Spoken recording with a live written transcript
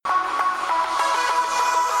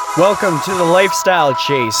Welcome to the Lifestyle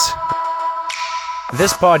Chase.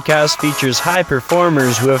 This podcast features high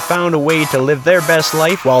performers who have found a way to live their best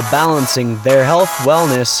life while balancing their health,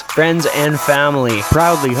 wellness, friends, and family.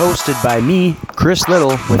 Proudly hosted by me, Chris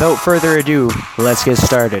Little. Without further ado, let's get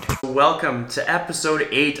started. Welcome to episode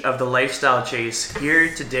 8 of the Lifestyle Chase.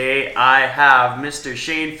 Here today, I have Mr.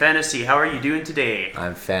 Shane Fennessey. How are you doing today?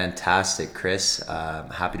 I'm fantastic, Chris.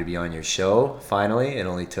 Happy to be on your show, finally. It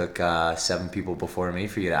only took 7 people before me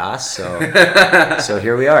for you to ask, so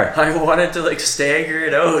here we are. I wanted to stagger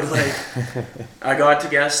it out. I got to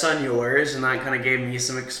guest on yours, and that kind of gave me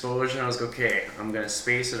some exposure. And I was like, okay, I'm going to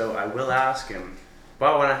space it out. I will ask him,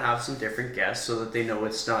 but I want to have some different guests so that they know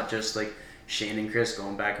it's not just Shane and Chris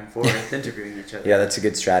going back and forth interviewing each other. Yeah, that's a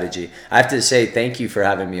good strategy. I have to say thank you for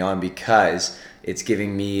having me on because it's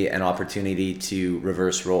giving me an opportunity to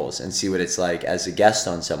reverse roles and see what it's like as a guest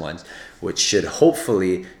on someone's, which should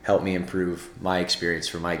hopefully help me improve my experience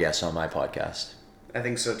for my guests on my podcast. I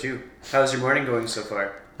think so too. How's your morning going so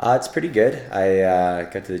far? It's pretty good. I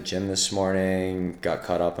got to the gym this morning, got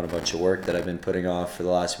caught up on a bunch of work that I've been putting off for the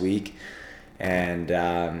last week, and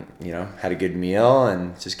had a good meal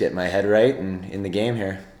and just getting my head right and in the game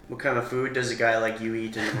here. What kind of food does a guy like you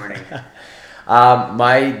eat in the morning?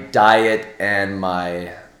 My diet and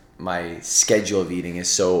my schedule of eating is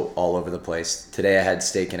so all over the place. Today I had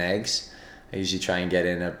steak and eggs. I usually try and get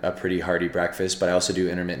in a pretty hearty breakfast, but I also do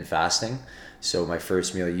intermittent fasting. So my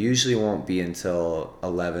first meal usually won't be until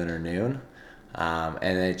 11 or noon.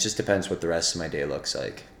 And it just depends what the rest of my day looks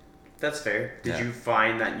like. That's fair. Did you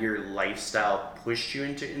find that your lifestyle pushed you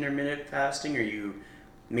into intermittent fasting, or you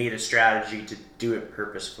made a strategy to do it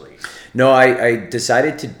purposefully? No, I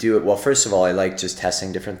decided to do it. Well, first of all, I like just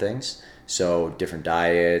testing different things. So different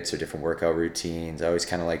diets or different workout routines. I always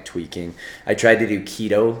kind of like tweaking. I tried to do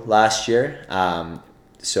keto last year.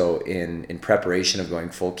 So in preparation of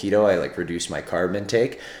going full keto, I reduced my carb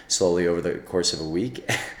intake slowly over the course of a week.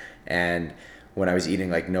 And when I was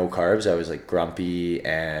eating no carbs, I was grumpy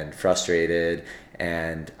and frustrated.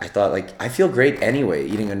 And I thought I feel great anyway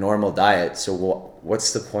eating a normal diet. So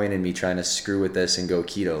what's the point in me trying to screw with this and go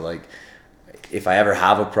keto? If I ever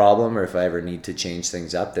have a problem or if I ever need to change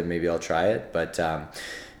things up, then maybe I'll try it. But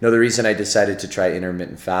no, the reason I decided to try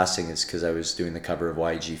intermittent fasting is because I was doing the cover of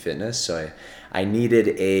YG Fitness. So I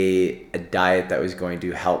needed a diet that was going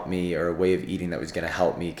to help me, or a way of eating that was going to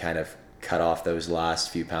help me kind of cut off those last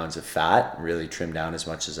few pounds of fat, really trim down as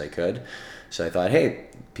much as I could. So I thought, hey,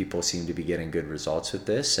 people seem to be getting good results with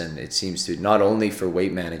this, and it seems to not only for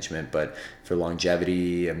weight management, but for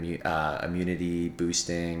longevity, immunity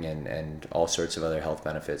boosting, and all sorts of other health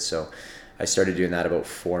benefits. So I started doing that about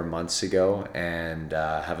 4 months ago, and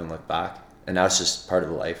haven't looked back. And now it's just part of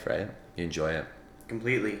the life, right? You enjoy it.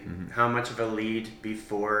 Completely. Mm-hmm. How much of a lead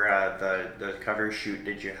before the cover shoot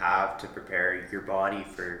did you have to prepare your body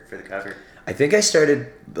for the cover? I think I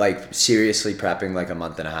started seriously prepping a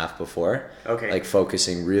month and a half before. Okay.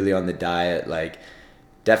 Focusing really on the diet,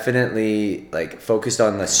 definitely focused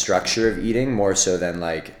on the structure of eating more so than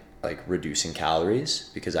reducing calories,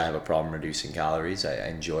 because I have a problem reducing calories. I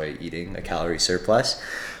enjoy eating a calorie surplus.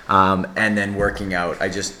 And then working out, I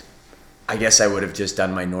guess I would have just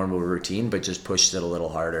done my normal routine, but just pushed it a little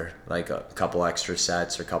harder, a couple extra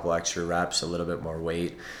sets or a couple extra reps, a little bit more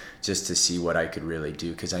weight, just to see what I could really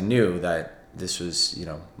do. Because I knew that this was,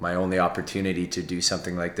 my only opportunity to do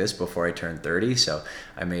something like this before I turned 30. So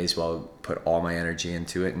I may as well put all my energy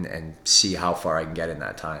into it and see how far I can get in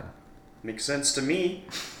that time. Makes sense to me.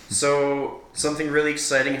 So something really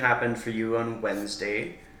exciting happened for you on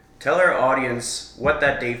Wednesday. Tell our audience what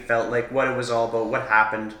that day felt like, what it was all about, what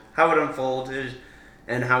happened, how it unfolded,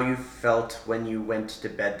 and how you felt when you went to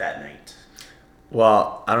bed that night.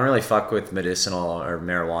 Well, I don't really fuck with medicinal or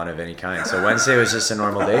marijuana of any kind, so Wednesday was just a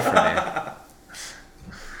normal day for me.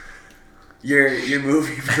 Your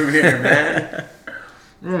movie premiere,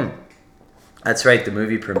 man. That's right, the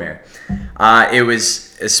movie premiere. It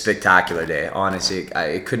was a spectacular day, honestly.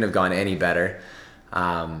 It couldn't have gone any better.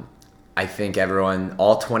 I think everyone,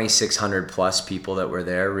 all 2,600 plus people that were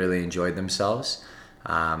there, really enjoyed themselves.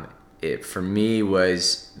 It, for me,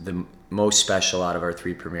 was the most special out of our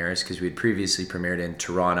 3 premieres, because we had previously premiered in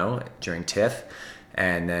Toronto during TIFF,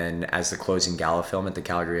 and then as the closing gala film at the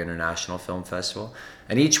Calgary International Film Festival.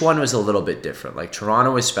 And each one was a little bit different.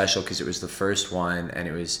 Toronto was special because it was the first one, and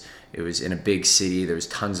it was in a big city. There was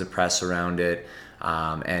tons of press around it,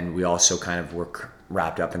 and we also kind of were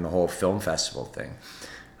wrapped up in the whole film festival thing.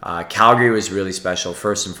 Calgary was really special,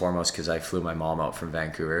 first and foremost because I flew my mom out from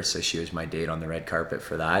Vancouver, so she was my date on the red carpet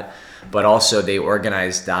for that. But also they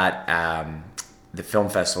organized that the film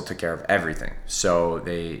festival took care of everything. So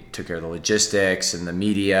they took care of the logistics and the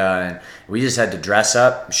media, and we just had to dress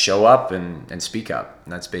up, show up, and speak up.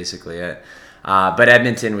 And that's basically it. But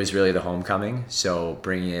Edmonton was really the homecoming. So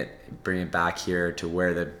bringing it back here to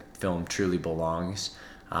where the film truly belongs,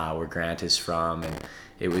 where Grant is from, and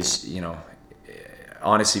it was,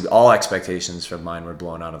 honestly, all expectations from mine were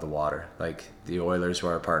blown out of the water. Like, the Oilers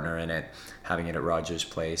were our partner in it, having it at Rogers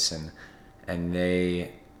Place, and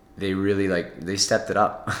they really, like, they stepped it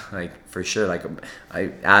up, like, for sure. Like,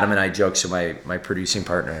 Adam and I joke, so my producer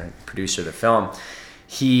of the film,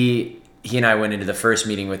 he and I went into the first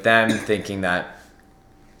meeting with them thinking that,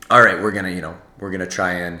 all right, we're gonna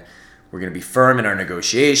try and we're gonna be firm in our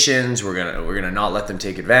negotiations. We're gonna not let them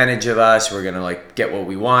take advantage of us. We're gonna, like, get what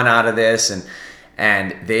we want out of this.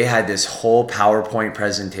 And they had this whole PowerPoint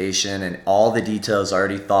presentation and all the details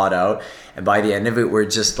already thought out. And by the end of it, we're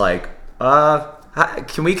just like,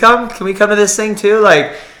 can we come? Can we come to this thing too?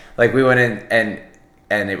 Like we went in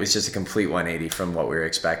and it was just a complete 180 from what we were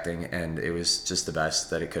expecting. And it was just the best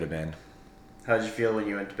that it could have been. How did you feel when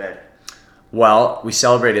you went to bed? Well, we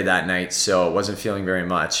celebrated that night, so I wasn't feeling very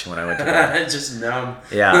much when I went to bed. Just numb.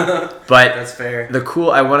 Yeah, but that's fair.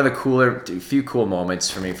 One of the few cool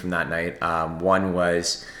moments for me from that night. One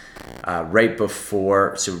was right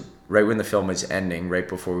when the film was ending, right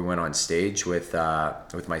before we went on stage with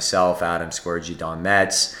myself, Adam Scorgi, Don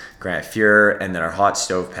Metz, Grant Fuhrer, and then our hot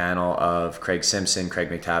stove panel of Craig Simpson, Craig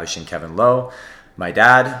McTavish, and Kevin Lowe. My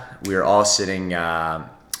dad. We were all sitting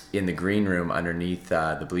in the green room underneath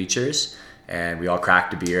the bleachers. And we all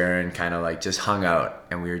cracked a beer and kind of, like, just hung out.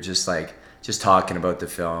 And we were just talking about the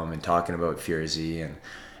film and talking about Fierzy.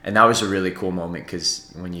 And that was a really cool moment,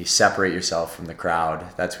 because when you separate yourself from the crowd,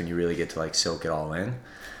 that's when you really get to, like, soak it all in.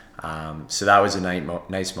 So that was a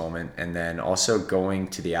nice moment. And then also going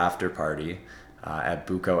to the after party at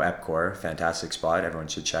Bucco Epcor, fantastic spot, everyone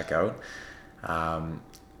should check out.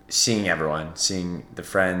 Seeing everyone, seeing the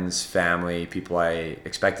friends, family, people I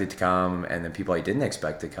expected to come, and then people I didn't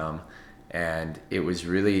expect to come. And it was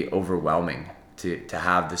really overwhelming to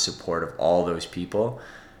have the support of all those people.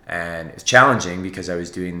 And it's challenging because I was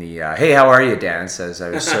doing the hey, how are you dance, as I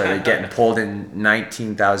was sort of getting pulled in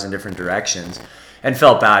 19,000 different directions, and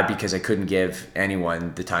felt bad because I couldn't give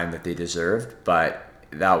anyone the time that they deserved. But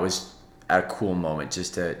that was a cool moment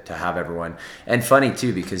just to have everyone. And funny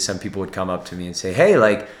too, because some people would come up to me and say, hey,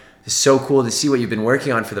 like, it's so cool to see what you've been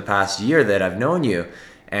working on for the past year that I've known you.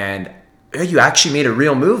 And you actually made a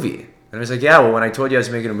real movie. And I was like, yeah, well, when I told you I was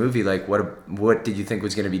making a movie, like, what did you think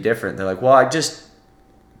was going to be different? They're like, well,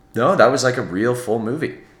 no, that was like a real full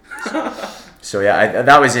movie. So yeah,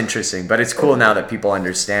 that was interesting. But it's cool now that people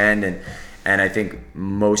understand. And I think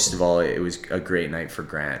most of all, it was a great night for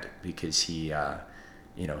Grant, because he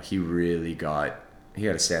really got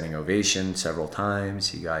a standing ovation several times.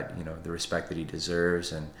 He got, the respect that he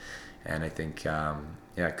deserves. And I think, I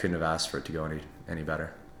couldn't have asked for it to go any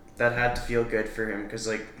better. That had to feel good for him, because,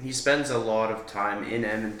 like, he spends a lot of time in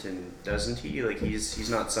Edmonton, doesn't he? Like, he's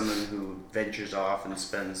not someone who ventures off and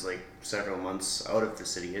spends, like, several months out of the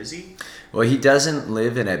city, is he? Well, he doesn't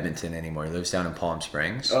live in Edmonton anymore. He lives down in Palm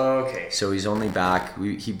Springs. Oh, okay. So he's only back.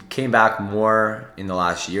 He came back more in the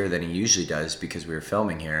last year than he usually does, because we were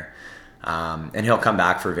filming here. And he'll come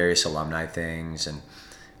back for various alumni things,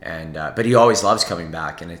 but he always loves coming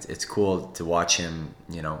back, and it's cool to watch him,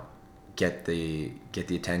 get the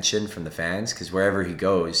attention from the fans, because wherever he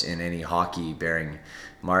goes in any hockey bearing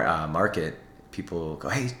market, people go,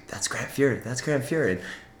 hey, that's Grant Fuhrer, and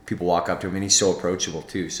people walk up to him, and he's so approachable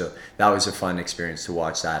too. So that was a fun experience to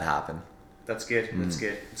watch that happen. That's good. That's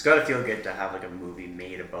good. It's got to feel good to have, like, a movie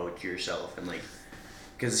made about yourself, and, like,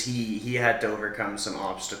 because he had to overcome some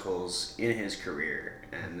obstacles in his career,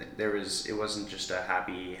 and it wasn't just a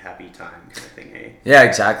happy time kind of thing, hey? Yeah,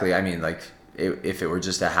 exactly. I mean, like, if it were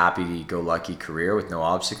just a happy-go-lucky career with no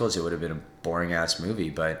obstacles, it would have been a boring-ass movie.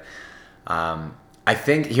 But I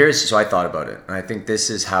think so I thought about it, and I think this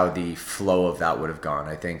is how the flow of that would have gone.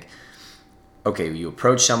 I think, okay, you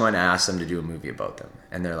approach someone, ask them to do a movie about them,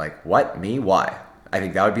 and they're like, what, me, why? I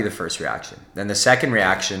think that would be the first reaction. Then the second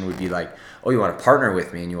reaction would be like, oh, you want to partner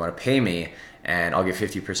with me and you want to pay me and I'll get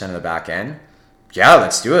 50% of the back end? Yeah,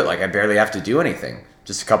 let's do it. Like, I barely have to do anything.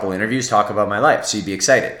 Just a couple interviews, talk about my life. So you'd be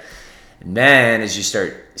excited. And then as you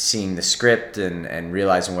start seeing the script and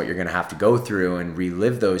realizing what you're going to have to go through and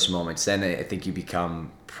relive those moments, then I think you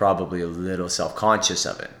become probably a little self-conscious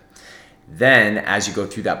of it. Then as you go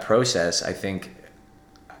through that process, I think,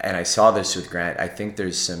 and I saw this with Grant, I think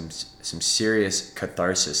there's some serious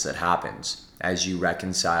catharsis that happens as you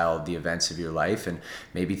reconcile the events of your life and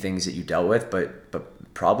maybe things that you dealt with, but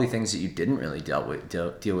probably things that you didn't really deal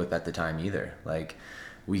with at the time either. Like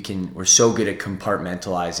we're so good at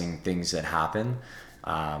compartmentalizing things that happen.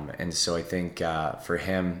 And so I think for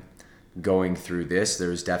him going through this, there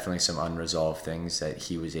was definitely some unresolved things that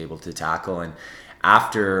he was able to tackle. And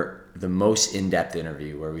after the most in-depth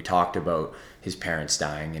interview where we talked about his parents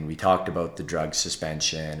dying and we talked about the drug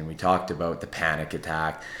suspension and we talked about the panic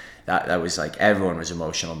attack, that was like everyone was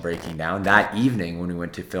emotional and breaking down. That evening when we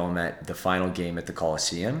went to film at the final game at the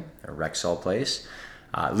Coliseum, or Rexall Place,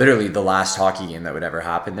 literally the last hockey game that would ever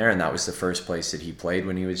happen there, and that was the first place that he played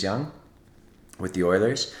when he was young with the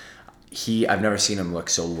Oilers. I've never seen him look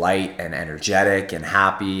so light and energetic and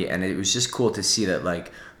happy, and it was just cool to see that,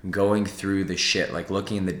 like, going through the shit, like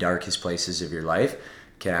looking in the darkest places of your life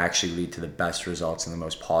can actually lead to the best results and the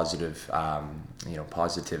most positive,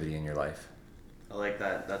 positivity in your life. I like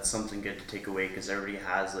that. That's something good to take away, because everybody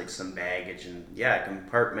has like some baggage, and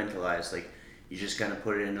compartmentalize. Like, you just kind of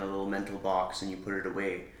put it in a little mental box and you put it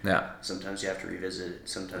away. Yeah. Sometimes you have to revisit it.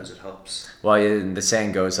 Sometimes it helps. Well, the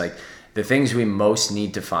saying goes like, the things we most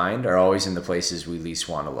need to find are always in the places we least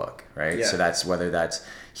want to look, right? Yeah. So that's whether that's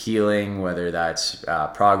healing, whether that's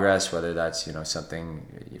progress, whether that's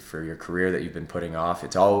something for your career that you've been putting off.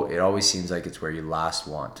 It always seems like it's where you last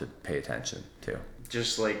want to pay attention to.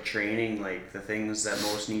 Just like training, like the things that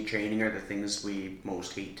most need training are the things we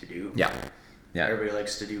most hate to do. Yeah. Everybody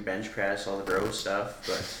likes to do bench press, all the bro stuff,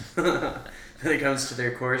 but when it comes to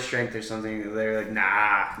their core strength or something, they're like, nah,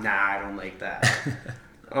 I don't like that.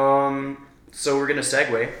 So we're gonna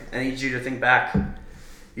segue. I need you to think back.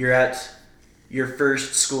 You're at your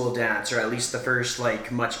first school dance, or at least the first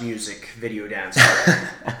like Much Music video dance.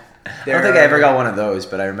 I don't think I ever got one of those,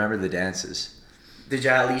 but I remember the dances. Did you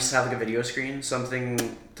at least have like a video screen,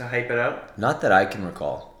 something to hype it up? Not that I can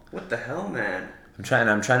recall. What the hell, man? I'm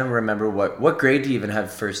trying to remember what grade do you even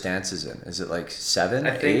have first dances in? Is it like 7, 8?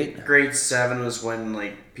 I think grade 7 was when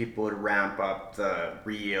like people would ramp up the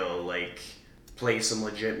real, like, play some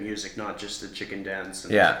legit music, not just the chicken dance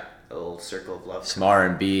and a little circle of love. Some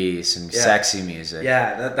R&B, some sexy music.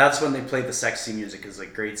 Yeah, that's when they played the sexy music, is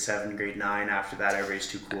like grade 7, grade 9. After that, everybody's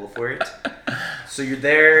too cool for it. So you're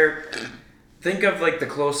there. Think of like the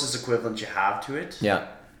closest equivalent you have to it. Yeah.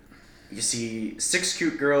 You see 6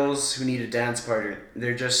 cute girls who need a dance partner.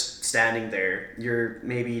 They're just standing there. You're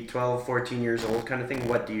maybe 12, 14 years old kind of thing.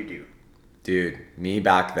 What do you do? Dude, me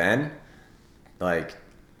back then, like,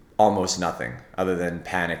 almost nothing other than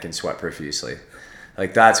panic and sweat profusely.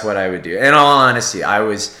 Like, that's what I would do. In all honesty, I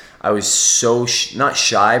was so not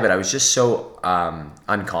shy, but I was just so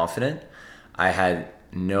unconfident. I had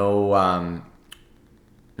no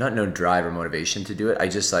drive or motivation to do it. I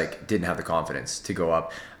just like didn't have the confidence to go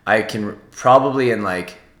up. I can probably in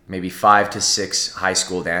like maybe 5 to 6 high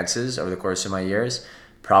school dances over the course of my years,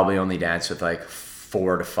 probably only dance with like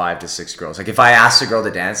 4 to 5 to 6 girls. Like if I asked a girl to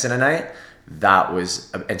dance in a night,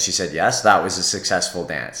 and she said yes, that was a successful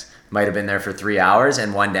dance. Might have been there for 3 hours,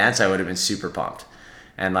 and one dance I would have been super pumped.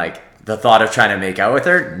 And like the thought of trying to make out with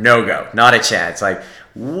her, no go, not a chance. Like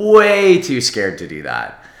way too scared to do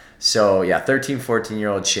that. So yeah, 13,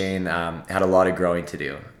 14-year-old Shane had a lot of growing to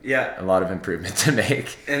do. Yeah. A lot of improvement to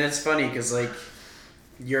make. And it's funny because like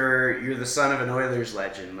you're the son of an Oilers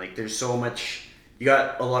legend. Like there's so much, you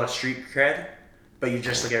got a lot of street cred, but you're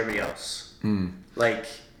just like everybody else. Like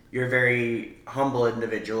you're a very humble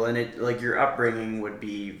individual, and it like your upbringing would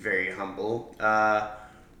be very humble.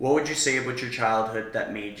 What would you say about your childhood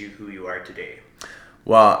that made you who you are today?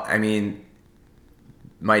 Well, I mean,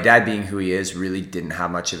 my dad being who he is really didn't have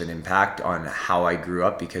much of an impact on how I grew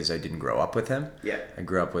up because I didn't grow up with him. Yeah. I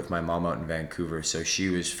grew up with my mom out in Vancouver, so she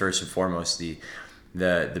was first and foremost the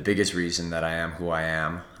biggest reason that I am who I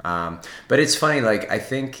am. But it's funny, like I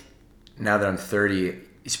think now that I'm 30,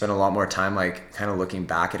 you spend a lot more time like kind of looking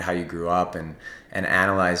back at how you grew up and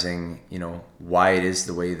analyzing, why it is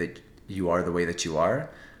the way that you are the way that you are.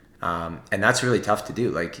 And that's really tough to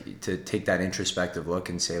do, like to take that introspective look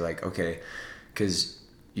and say like, okay, because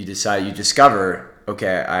you discover,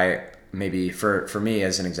 okay, I maybe for me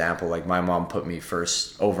as an example, like my mom put me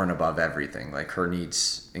first over and above everything, like her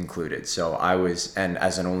needs included. So and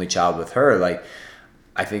as an only child with her, like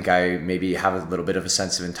I think I maybe have a little bit of a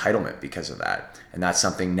sense of entitlement because of that. And that's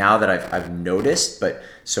something now that I've noticed, but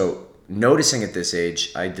so noticing at this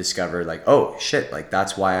age, I discovered like, oh shit, like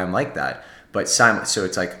that's why I'm like that. But so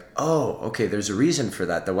it's like, oh, okay, there's a reason for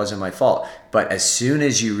that. That wasn't my fault. But as soon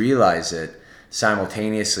as you realize it,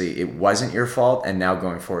 simultaneously, it wasn't your fault, and now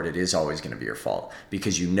going forward, it is always going to be your fault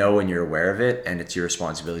because you know and you're aware of it, and it's your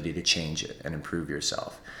responsibility to change it and improve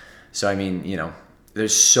yourself. So, I mean,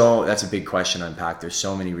 That's a big question to unpack. There's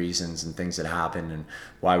so many reasons and things that happen and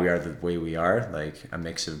why we are the way we are, like a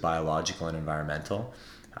mix of biological and environmental.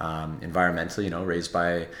 Environmental, raised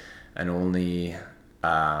by a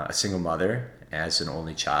single mother as an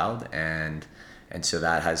only child, and so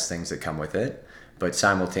that has things that come with it. But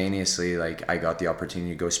simultaneously, like, I got the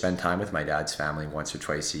opportunity to go spend time with my dad's family once or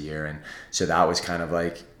twice a year, and so that was kind of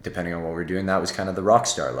like, depending on what we're doing, that was kind of the rock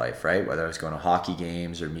star life, right? Whether I was going to hockey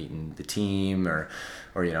games or meeting the team, or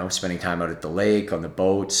spending time out at the lake on the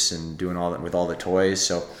boats and doing all that with all the toys.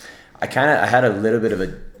 So I had a little bit of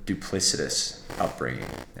a duplicitous upbringing,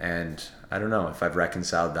 and I don't know if I've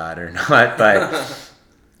reconciled that or not,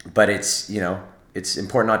 but it's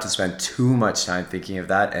important not to spend too much time thinking of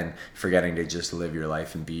that and forgetting to just live your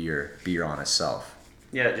life and be your honest self.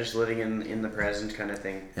 Yeah, just living in the present kind of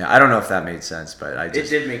thing. Yeah, I don't know if that made sense, but it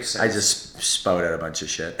did make sense. I just spout out a bunch of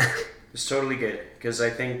shit. It's totally good, because I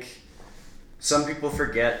think some people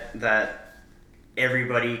forget that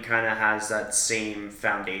everybody kind of has that same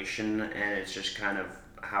foundation, and it's just kind of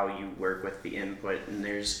how you work with the input, and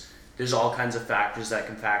there's all kinds of factors that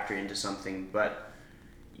can factor into something, but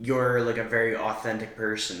you're like a very authentic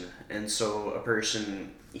person, and so a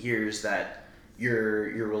person hears that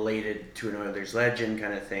you're related to an Oilers legend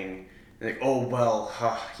kind of thing, and like, oh well,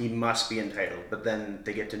 he must be entitled. But then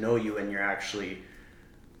they get to know you, and you're actually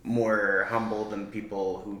more humble than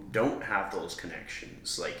people who don't have those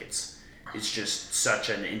connections. Like, it's just such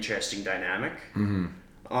an interesting dynamic. Mm-hmm.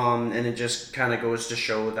 And it just kind of goes to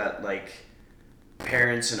show that, like,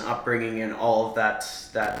 parents and upbringing and all of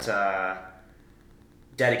that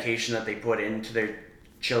dedication that they put into their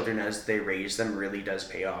children as they raise them really does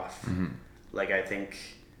pay off. Mm-hmm. Like, I think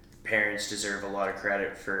parents deserve a lot of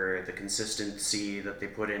credit for the consistency that they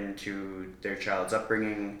put into their child's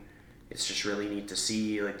upbringing. It's just really neat to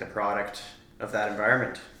see, like, the product of that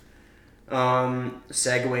environment.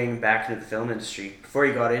 Segueing back into the film industry, before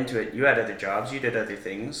you got into it, you had other jobs, you did other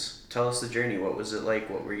things. Tell us the journey. What was it like?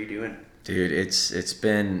 What were you doing? Dude, it's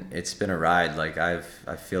been a ride. Like, I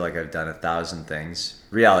feel like I've done 1,000 things.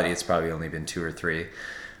 Reality, it's probably only been 2 or 3.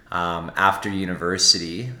 After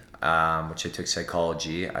university, which I took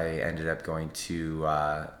psychology, I ended up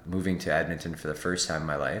moving to Edmonton for the first time in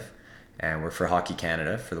my life, and worked for Hockey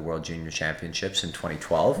Canada for the World Junior Championships in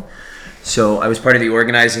 2012. So I was part of the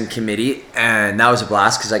organizing committee, and that was a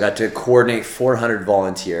blast because I got to coordinate 400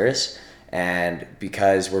 volunteers. And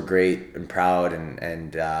because we're great and proud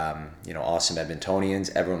and awesome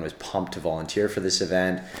Edmontonians, everyone was pumped to volunteer for this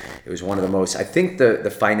event. It was one of the most, I think, the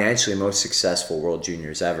financially most successful World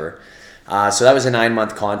Juniors ever. So that was a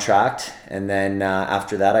 9-month contract. And then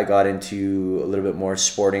after that, I got into a little bit more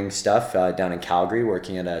sporting stuff down in Calgary,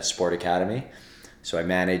 working at a sport academy. So I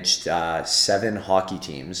managed 7 hockey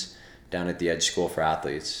teams down at the Edge School for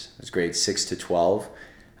Athletes. It was grades 6 to 12.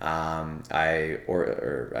 I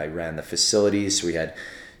ran the facilities, so we had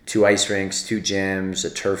 2 ice rinks, 2 gyms, a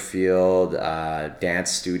turf field,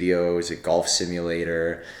 dance studios, a golf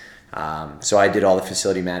simulator. So I did all the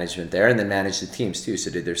facility management there, and then managed the teams too. So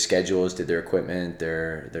did their schedules, did their equipment,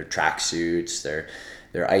 their track suits, their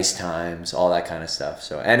ice times, all that kind of stuff.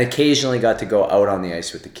 So, and occasionally got to go out on the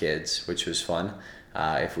ice with the kids, which was fun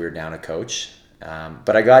if we were down a coach.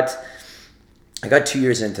 But I got 2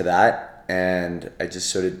 years into that. And I just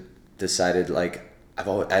sort of decided, like, I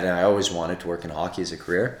always wanted to work in hockey as a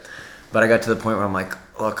career, but I got to the point where I'm like,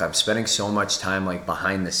 look, I'm spending so much time, like,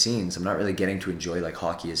 behind the scenes. I'm not really getting to enjoy, like,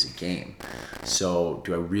 hockey as a game. So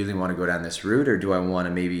do I really want to go down this route, or do I want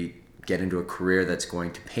to maybe get into a career that's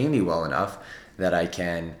going to pay me well enough that I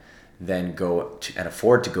can then go and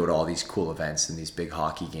afford to go to all these cool events and these big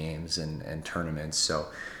hockey games and tournaments? So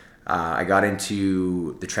I got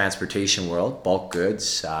into the transportation world, bulk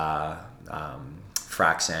goods,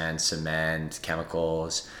 frac sand, cement,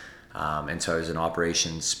 chemicals, and so I was an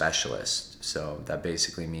operations specialist. So that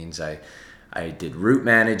basically means I did route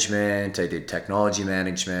management, I did technology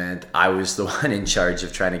management. I was the one in charge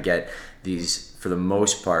of trying to get these, for the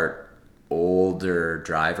most part, older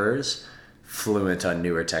drivers fluent on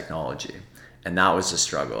newer technology. And that was a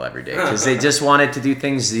struggle every day because they just wanted to do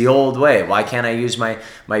things the old way. Why can't I use my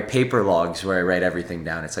paper logs where I write everything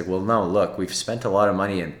down? It's like, well, no, look, we've spent a lot of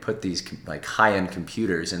money and put these, like, high-end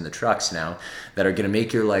computers in the trucks now that are going to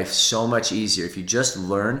make your life so much easier. If you just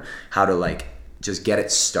learn how to, like, just get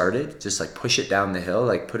it started, just, like, push it down the hill,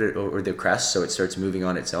 like, put it over the crest so it starts moving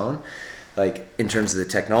on its own. Like, in terms of the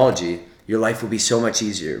technology, your life will be so much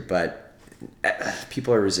easier. But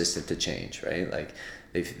people are resistant to change, right? Like,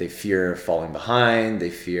 They fear falling behind. They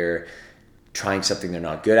fear trying something they're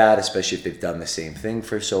not good at, especially if they've done the same thing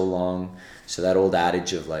for so long. So that old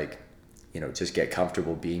adage of, like, just get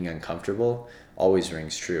comfortable being uncomfortable always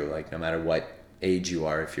rings true. Like no matter what age you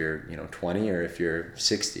are, if you're 20 or if you're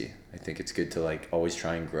 60, I think it's good to like always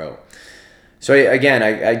try and grow. So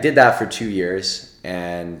I did that for 2 years,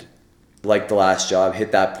 and like the last job,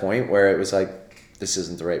 hit that point where it was like, this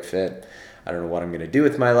isn't the right fit. I don't know what I'm going to do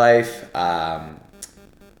with my life, but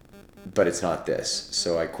it's not this.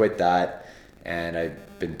 So I quit that, and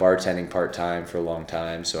I've been bartending part-time for a long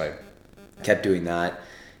time, so I kept doing that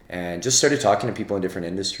and just started talking to people in different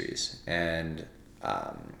industries and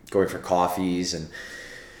going for coffees, and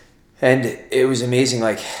it was amazing.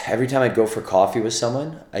 Like every time I'd go for coffee with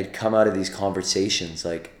someone, I'd come out of these conversations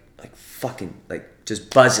like fucking like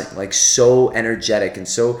just buzzing, like so energetic and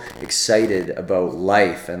so excited about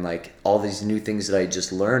life, and like all these new things that I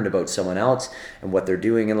just learned about someone else and what they're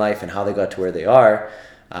doing in life and how they got to where they are.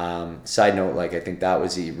 Side note, like I think that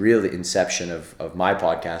was the real inception of my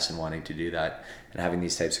podcast and wanting to do that and having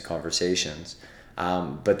these types of conversations.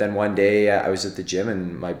 But then one day I was at the gym,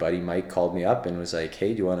 and my buddy Mike called me up and was like,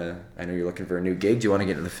 hey, I know you're looking for a new gig. Do you want to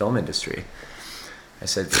get into the film industry? I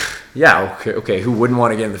said, yeah, okay. Who wouldn't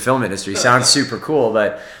want to get in the film industry? Sounds super cool,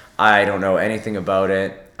 but I don't know anything about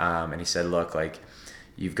it. And he said, look, like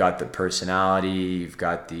you've got the personality, you've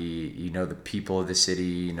got the people of the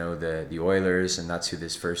city, the Oilers, and that's who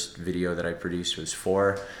this first video that I produced was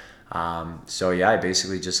for. So yeah, I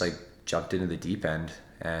basically just like jumped into the deep end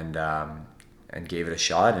and gave it a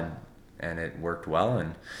shot, and it worked well.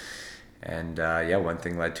 And one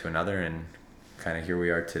thing led to another, and kind of here we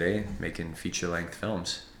are today making feature-length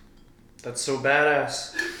films. That's so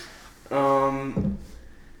badass.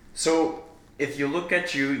 So if you look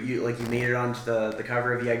at you made it onto the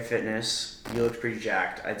cover of Yeg Fitness. You looked pretty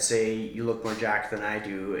jacked. I'd say you look more jacked than I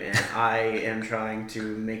do, and I am trying to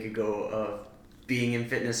make a go of being in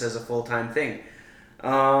fitness as a full-time thing.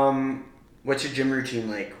 What's your gym routine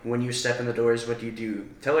like? When you step in the doors, what do you do?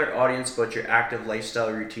 Tell our audience about your active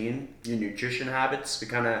lifestyle routine, your nutrition habits. We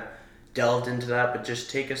kind of delved into that, but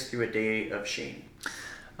just take us through a day of Shane.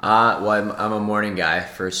 Well, I'm a morning guy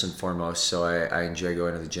first and foremost, so I enjoy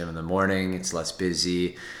going to the gym in the morning. It's less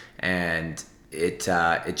busy, and it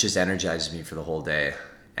just energizes me for the whole day,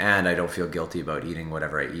 and I don't feel guilty about eating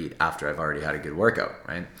whatever I eat after I've already had a good workout,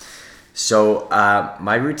 right? So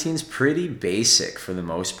my routine's pretty basic for the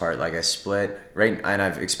most part. Like I split, right, and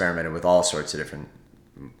I've experimented with all sorts of different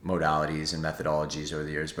modalities and methodologies over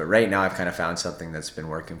the years, but right now I've kind of found something that's been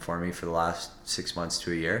working for me for the last 6 months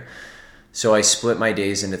to a year. So I split my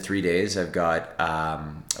days into 3 days. I've got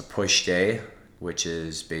a push day, which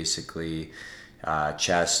is basically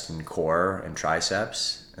chest and core and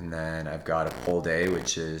triceps, and then I've got a pull day,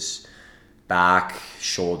 which is back,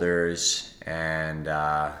 shoulders, and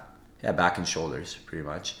back and shoulders pretty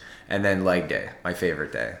much, and then leg day, my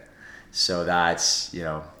favorite day. So that's,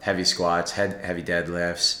 heavy squats, heavy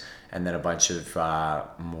deadlifts, and then a bunch of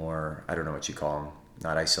more, I don't know what you call them,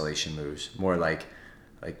 not isolation moves, more like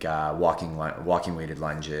walking weighted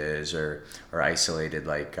lunges or isolated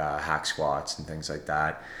hack squats and things like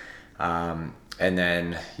that. And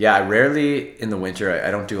then, I rarely in the winter,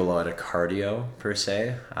 I don't do a lot of cardio per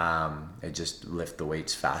se. I just lift the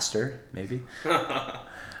weights faster, maybe.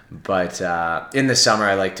 But in the summer,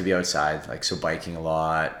 I like to be outside, so biking a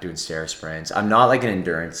lot, doing stair sprints. I'm not like an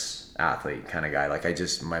endurance athlete kind of guy.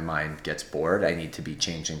 My mind gets bored. I need to be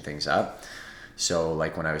changing things up. So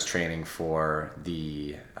when I was training for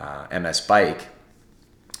the MS bike,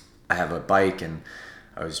 I have a bike and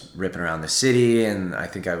I was ripping around the city, and I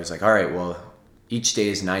think I was like, all right, well, each day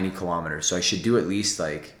is 90 kilometers. So I should do at least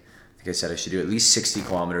I should do at least 60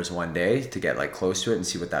 kilometers one day to get close to it and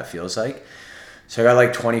see what that feels like. So I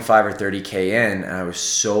got 25 or 30K in, and I was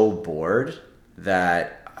so bored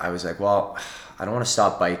that I was like, well, I don't want to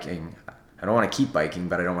stop biking. I don't want to keep biking,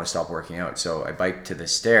 but I don't want to stop working out. So I biked to the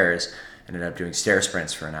stairs, ended up doing stair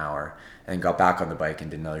sprints for an hour, and then got back on the bike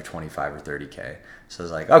and did another 25 or 30K. So I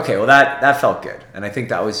was like, okay, well, that felt good. And I think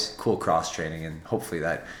that was cool cross training, and hopefully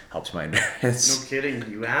that helps my endurance. No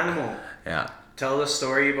kidding, you animal. Yeah. Tell the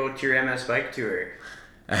story about your MS bike tour.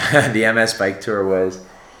 The MS bike tour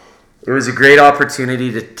it was a great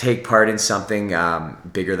opportunity to take part in something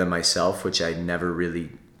bigger than myself, which I never really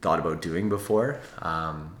thought about doing before.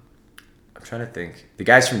 I'm trying to think. The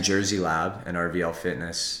guys from Jersey Lab and RVL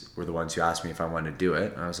Fitness were the ones who asked me if I wanted to do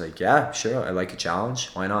it. And I was like, yeah, sure. I like a challenge.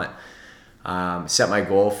 Why not? Set my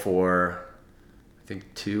goal for, I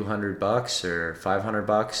think, $200 or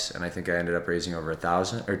 $500, and I think I ended up raising over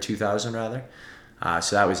 $1,000 or $2,000 rather.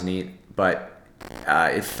 So that was neat, but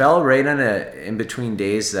it fell right in between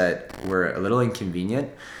days that were a little inconvenient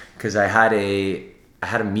because I had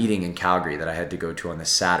a meeting in Calgary that I had to go to on the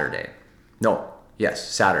Saturday.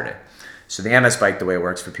 Saturday. So the MS bike, the way it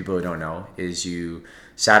works for people who don't know, is you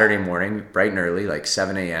Saturday morning, bright and early, like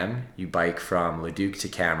 7 a.m., you bike from Leduc to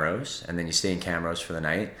Camrose, and then you stay in Camrose for the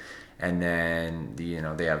night. And then,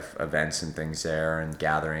 they have events and things there and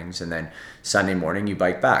gatherings. And then Sunday morning, you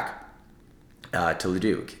bike back to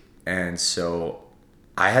Leduc. And so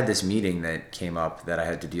I had this meeting that came up that I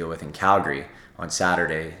had to deal with in Calgary on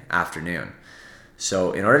Saturday afternoon.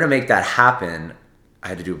 So in order to make that happen, I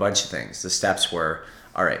had to do a bunch of things. The steps were,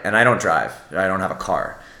 all right, and I don't drive. I don't have a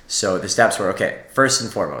car. So the steps were, okay, first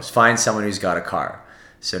and foremost, find someone who's got a car.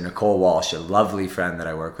 So Nicole Walsh, a lovely friend that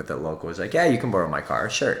I work with at Local, was like, yeah, you can borrow my car,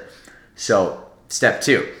 sure. So step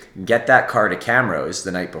 2, get that car to Camrose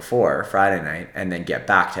the night before, Friday night, and then get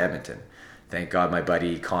back to Edmonton. Thank God my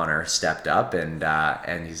buddy Connor stepped up, and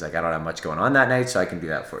he's like, I don't have much going on that night, so I can do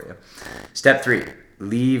that for you. Step 3,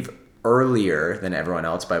 leave earlier than everyone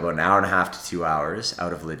else by about an hour and a half to 2 hours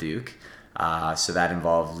out of Leduc. So that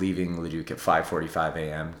involved leaving Leduc at 5:45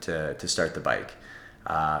 a.m. to start the bike.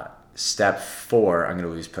 Step 4, I'm going to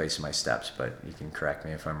lose place in my steps, but you can correct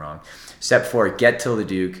me if I'm wrong. Step 4, get to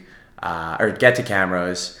Leduc, or get to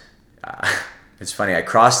Camrose. It's funny, I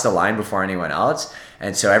crossed the line before anyone else,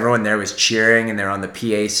 and so everyone there was cheering, and they're on the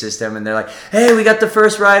PA system, and they're like, hey, we got the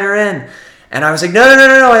first rider in. And I was like, no,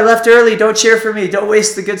 I left early. Don't cheer for me. Don't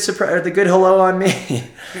waste the good surprise or the good hello on me.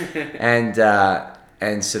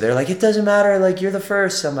 And so they're like, it doesn't matter. Like, you're the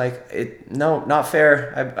first. I'm like, no, not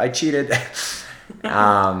fair. I cheated.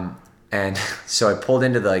 And so I pulled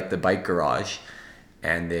into the bike garage,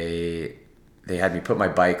 and they had me put my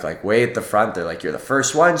bike like way at the front. They're like, you're the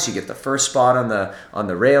first one, so you get the first spot on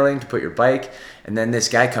the railing to put your bike. And then this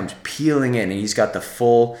guy comes peeling in, and he's got the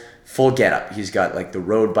full get up. He's got like the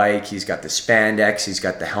road bike, he's got the spandex, he's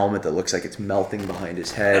got the helmet that looks like it's melting behind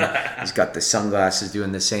his head. He's got the sunglasses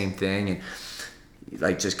doing the same thing, and he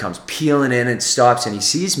like just comes peeling in and stops, and he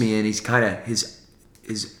sees me, and he's kind of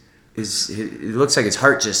it looks like his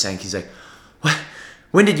heart just sank. He's like, what?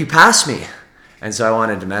 When did you pass me? And so I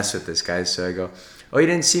wanted to mess with this guy, so I go, oh, you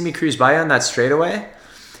didn't see me cruise by on that straightaway?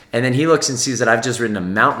 And then he looks and sees that I've just ridden a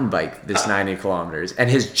mountain bike this 90 kilometers, and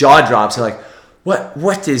his jaw drops. I'm like,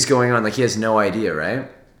 what is going on? Like, he has no idea, right?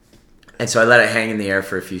 And so I let it hang in the air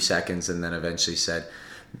for a few seconds, and then eventually said,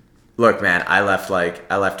 look, man, I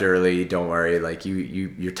left early. Don't worry. Like,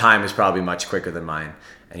 your time is probably much quicker than mine.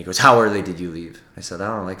 And he goes, how early did you leave? I said, I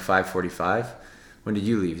don't know, like 5:45. When did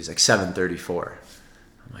you leave? He's like, 7:34.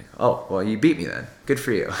 I'm like, oh, well, you beat me then. Good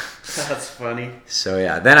for you. That's funny. So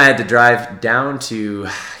yeah, then I had to drive down to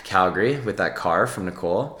Calgary with that car from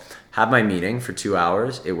Nicole, had my meeting for 2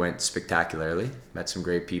 hours. It went spectacularly. Met some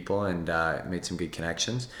great people and made some good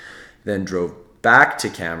connections. Then drove back to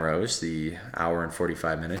Camrose, the hour and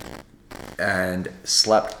 45 minutes, and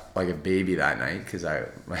slept like a baby that night because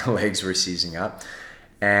my legs were seizing up.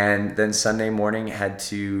 And then Sunday morning had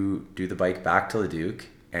to do the bike back to Leduc,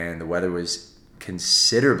 and the weather was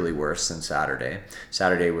considerably worse than Saturday.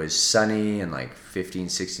 Saturday was sunny and like 15,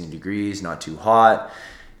 16 degrees, not too hot.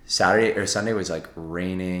 Sunday was like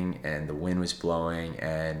raining and the wind was blowing,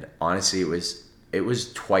 and honestly it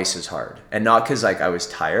was twice as hard. And not because like I was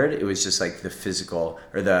tired, it was just like the physical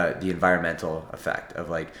or the environmental effect of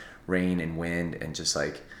like rain and wind, and just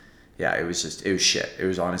like, yeah, it was shit. It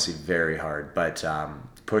was honestly very hard, but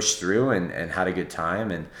pushed through and had a good time.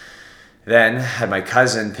 And then had my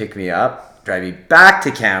cousin pick me up, drive me back to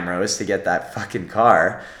Camrose to get that fucking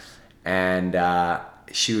car, and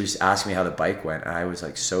she was asking me how the bike went, and I was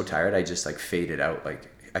like so tired, I just like faded out. Like,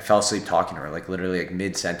 I fell asleep talking to her, like literally like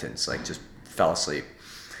mid-sentence, like just fell asleep.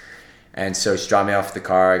 And so she dropped me off at the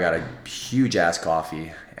car. I got a huge ass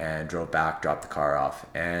coffee and drove back, dropped the car off,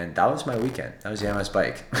 and that was my weekend. That was the MS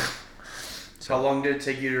bike. So how long did it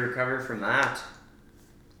take you to recover from that?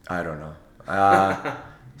 I don't know.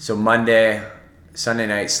 So Sunday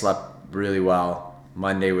night slept really well.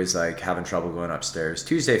 Monday was like having trouble going upstairs.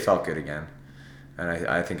 Tuesday felt good again, and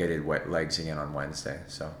I think I did wet legs again on Wednesday.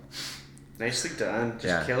 So nicely done. Just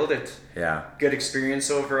yeah. Killed it. Yeah. Good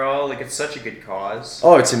experience overall. Like, it's such a good cause.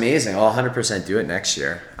 Oh, it's amazing. I'll 100% do it next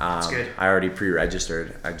year. That's good. I already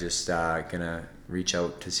pre-registered. I'm just gonna reach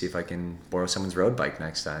out to see if I can borrow someone's road bike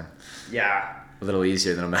next time. Yeah. A little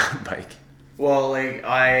easier than a mountain bike. Well, like,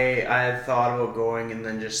 I had thought about going, and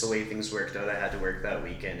then just the way things worked out, I had to work that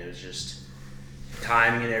weekend. It was just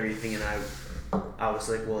timing and everything, and I was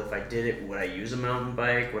like, well, if I did it, would I use a mountain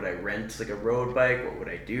bike? Would I rent like a road bike? What would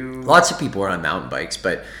I do? Lots of people are on mountain bikes,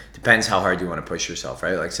 but depends how hard you want to push yourself,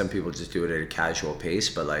 right? Like, some people just do it at a casual pace,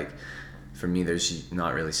 but like for me, there's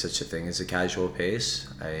not really such a thing as a casual pace.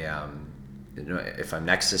 If I'm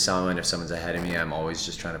next to someone, if someone's ahead of me, I'm always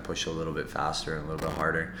just trying to push a little bit faster and a little bit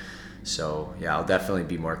harder. So yeah, I'll definitely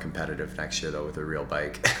be more competitive next year though with a real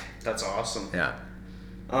bike. That's awesome. Yeah.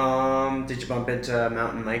 Did you bump into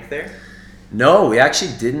Mountain Mike there? No, we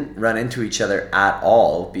actually didn't run into each other at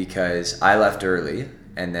all because I left early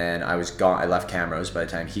and then I was gone. I left Camrose by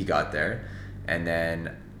the time he got there, and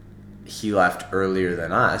then he left earlier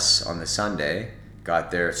than us on the Sunday,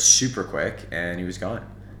 got there super quick, and he was gone.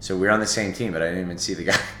 So we were on the same team, but I didn't even see the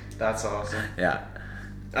guy. That's awesome. Yeah.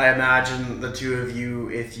 I imagine the two of you,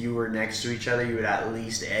 if you were next to each other, you would at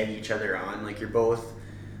least egg each other on. Like, you're both,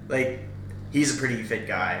 like, he's a pretty fit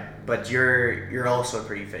guy, but you're also a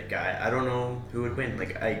pretty fit guy. I don't know who would win.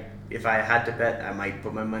 Like, if I had to bet, I might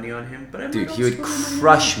put my money on him, but I Dude, might he also would put my money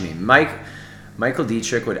crush me. Michael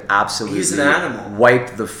Dietrich would absolutely He's an animal.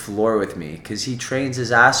 wipe the floor with me because he trains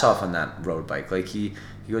his ass off on that road bike. Like he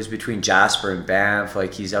goes between Jasper and Banff.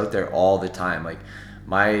 Like he's out there all the time. Like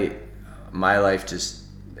my life just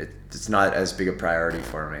it's not as big a priority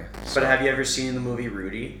for me. So, But have you ever seen the movie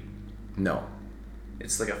Rudy? no.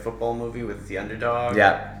 It's like a football movie with the underdog.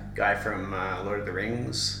 Yeah. Guy from Lord of the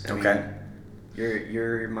Rings. I Okay. mean,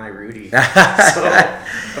 you're my Rudy. So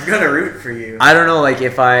I'm gonna root for you. I don't know. Like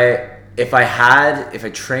if I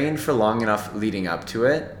trained for long enough leading up to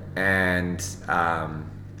it and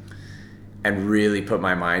really put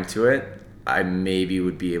my mind to it, I maybe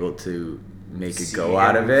would be able to make a See go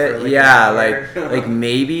out him of for, it. like, Yeah, an hour. like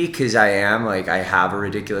maybe because I have a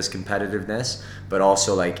ridiculous competitiveness, but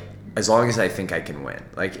also like as long as I think I can win.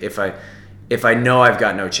 Like if I know I've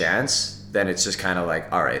got no chance, then it's just kind of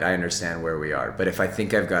like, all right, I understand where we are. But if I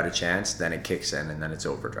think I've got a chance, then it kicks in and then it's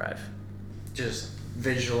overdrive. Just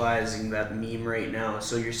visualizing that meme right now.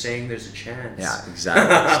 So you're saying there's a chance. Yeah,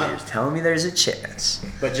 exactly. So you're telling me there's a chance.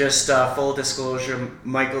 But just full disclosure,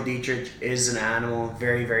 Michael Dietrich is an animal,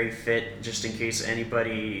 very, very fit, just in case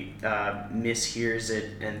anybody mishears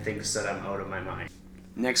it and thinks that I'm out of my mind.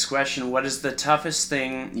 Next question. What is the toughest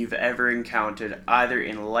thing you've ever encountered, either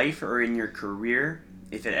in life or in your career?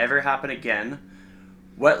 If it ever happened again,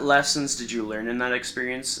 what lessons did you learn in that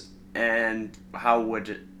experience, and how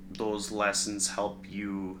would those lessons help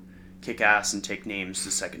you kick ass and take names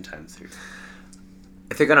the second time through?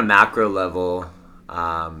 I think on a macro level,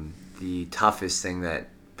 the toughest thing that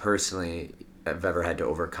personally I've ever had to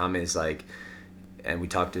overcome is like, and we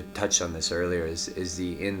touched on this earlier, is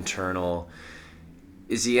the internal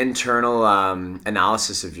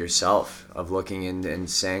analysis of yourself, of looking in and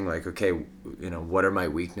saying like, okay, what are my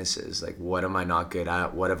weaknesses? Like, what am I not good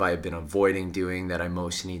at? What have I been avoiding doing that I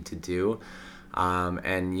most need to do?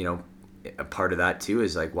 And a part of that too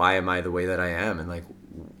is like, why am I the way that I am? And like,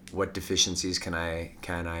 what deficiencies can I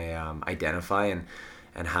identify,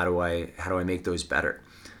 and how do I make those better?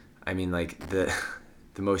 I mean, like the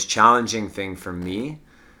most challenging thing for me,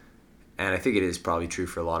 and I think it is probably true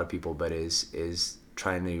for a lot of people, but is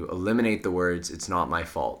trying to eliminate the words "it's not my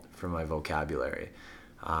fault" from my vocabulary.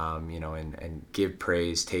 And give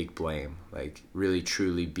praise, take blame, like really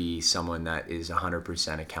truly be someone that is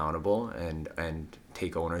 100% accountable and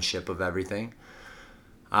take ownership of everything.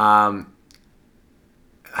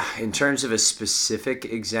 In terms of a specific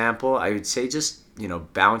example, I would say just,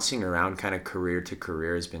 bouncing around kind of career to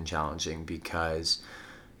career has been challenging because,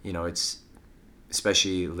 it's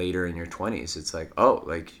especially later in your 20s, it's like, oh,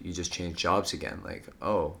 like you just changed jobs again. Like,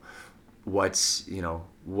 oh, what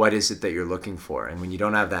is it that you're looking for? And when you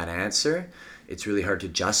don't have that answer, it's really hard to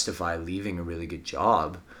justify leaving a really good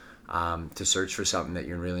job to search for something that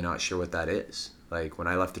you're really not sure what that is. Like when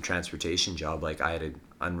I left the transportation job, like I had an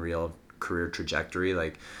unreal career trajectory,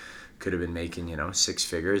 like could have been making, 6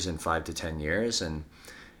 figures in 5 to 10 years.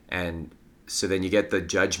 And so then you get the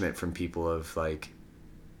judgment from people of like,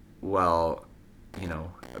 well,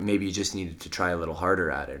 maybe you just needed to try a little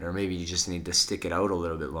harder at it, or maybe you just need to stick it out a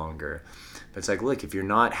little bit longer. But it's like, look, if you're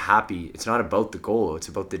not happy, it's not about the goal, it's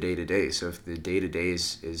about the day-to-day. So if the day-to-day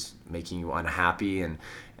is making you unhappy and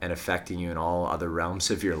affecting you in all other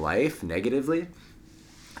realms of your life negatively,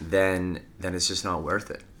 then it's just not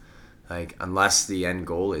worth it. Like, unless the end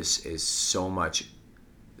goal is so much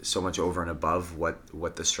over and above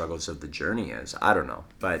what the struggles of the journey is. I don't know.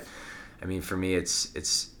 But I mean, for me, it's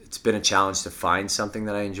been a challenge to find something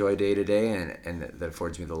that I enjoy day to day and that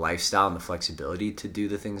affords me the lifestyle and the flexibility to do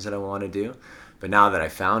the things that I want to do. But now that I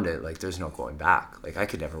found it, like, there's no going back. Like, I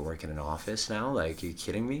could never work in an office now. Like, are you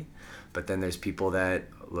kidding me? But then there's people that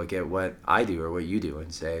look at what I do or what you do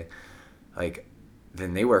and say, like,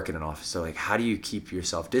 then they work in an office. So, like, how do you keep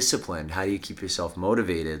yourself disciplined? How do you keep yourself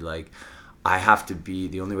motivated? Like, I have to be,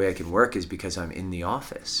 the only way I can work is because I'm in the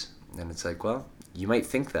office. And it's like, well, you might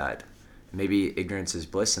think that. Maybe ignorance is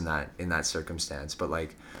bliss in that circumstance. But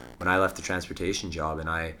like when I left the transportation job and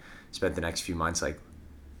I spent the next few months like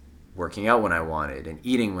working out when I wanted and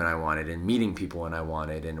eating when I wanted and meeting people when I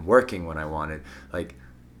wanted and working when I wanted. Like,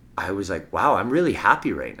 I was like, wow, I'm really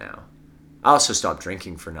happy right now. I also stopped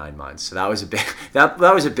drinking for 9 months, so that was a big that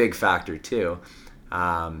was a big factor too.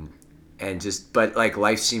 But like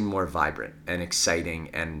life seemed more vibrant and exciting,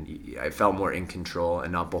 and I felt more in control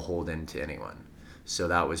and not beholden to anyone. So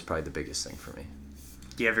that was probably the biggest thing for me.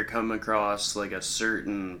 Do you ever come across like a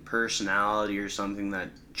certain personality or something that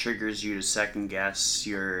triggers you to second guess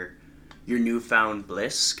your newfound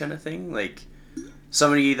bliss kind of thing? Like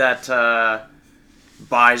somebody that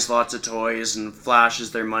buys lots of toys and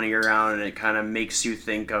flashes their money around, and it kind of makes you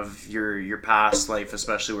think of your past life,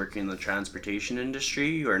 especially working in the transportation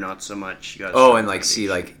industry, or not so much? You got and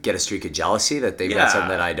like get a streak of jealousy that they've got something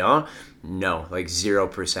that I don't. No, like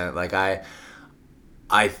 0%. Like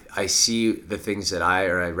I see the things that I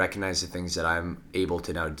recognize the things that I'm able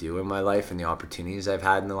to now do in my life and the opportunities I've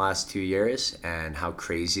had in the last 2 years and how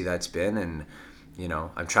crazy that's been. And, you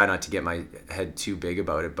know, I'm trying not to get my head too big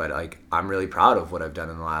about it, but like, I'm really proud of what I've done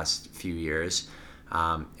in the last few years.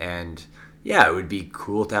 And yeah, it would be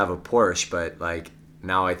cool to have a Porsche, but like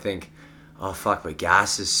now I think, oh fuck, but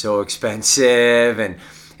gas is so expensive,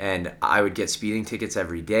 and I would get speeding tickets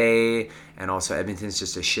every day. And also Edmonton's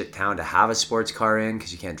just a shit town to have a sports car in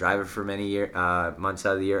because you can't drive it for many months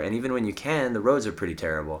out of the year. And even when you can, the roads are pretty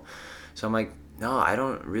terrible. So I'm like, no, I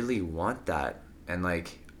don't really want that. And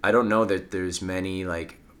like, I don't know that there's many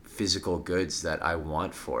like physical goods that I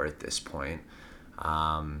want for at this point.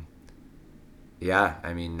 Yeah,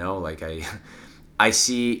 I mean, no, like I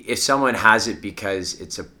see if someone has it because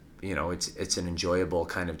it's a, you know, it's an enjoyable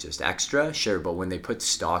kind of just extra, sure. But when they put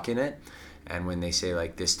stock in it and when they say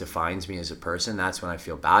like, this defines me as a person, that's when I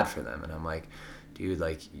feel bad for them. And I'm like, dude,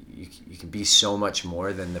 like you can be so much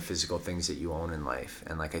more than the physical things that you own in life.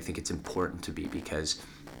 And like, I think it's important to be, because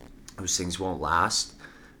those things won't last,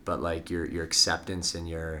 but like your acceptance and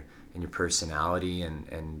your personality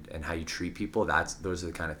and how you treat people, those are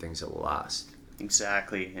the kind of things that will last.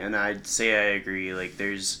 Exactly. And I'd say I agree. Like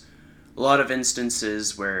there's a lot of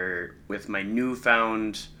instances where with my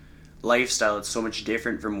newfound lifestyle, it's so much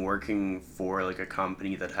different from working for like a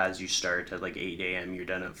company that has you start at like 8 a.m. you're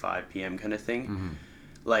done at 5 p.m. kind of thing. Mm-hmm.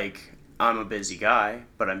 Like I'm a busy guy,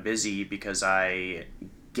 but I'm busy because I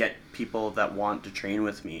get people that want to train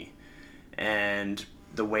with me. And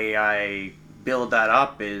the way I build that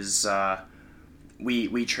up is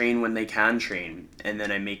we train when they can train, and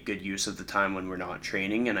then I make good use of the time when we're not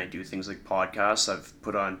training, and I do things like podcasts. I've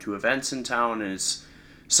put on 2 events in town, and it's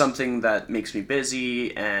something that makes me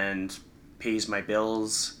busy and pays my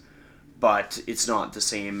bills, but it's not the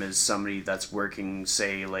same as somebody that's working,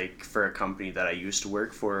 say, like for a company that I used to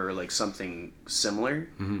work for, or like something similar.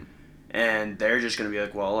 Mm-hmm. And they're just going to be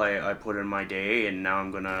like, well, I put in my day and now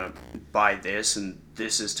I'm going to buy this, and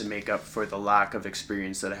this is to make up for the lack of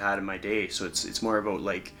experience that I had in my day. So it's more about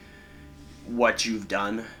like what you've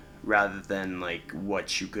done rather than like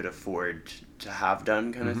what you could afford to have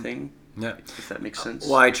done kind of thing. Yeah. If that makes sense.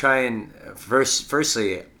 Well, I try and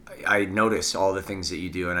firstly, I notice all the things that you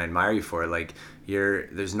do and I admire you for it. Like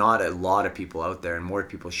there's not a lot of people out there, and more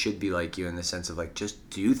people should be like you in the sense of like, just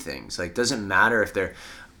do things. Like, doesn't matter if they're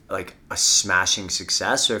like a smashing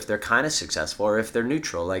success or if they're kind of successful or if they're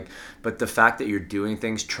neutral, like, but the fact that you're doing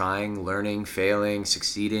things, trying, learning, failing,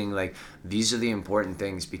 succeeding, like these are the important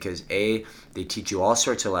things, because A, they teach you all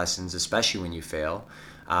sorts of lessons, especially when you fail,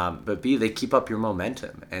 but B, they keep up your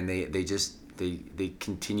momentum, and they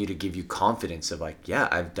continue to give you confidence of like, yeah,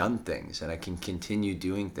 I've done things and I can continue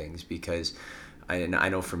doing things, because I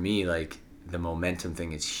know for me, like, the momentum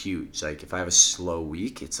thing is huge. Like if I have a slow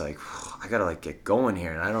week, it's like, I gotta like get going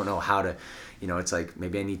here, and I don't know how to, you know, it's like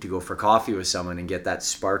maybe I need to go for coffee with someone and get that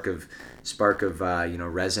spark of you know,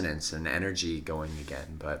 resonance and energy going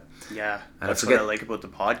again. But yeah, that's what I like about the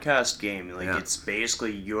podcast game. Like it's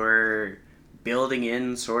basically you're building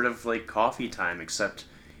in sort of like coffee time, except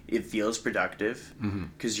it feels productive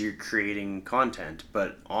because you're creating content.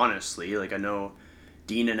 But honestly, like I know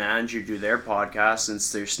Dean and Andrew do their podcast, and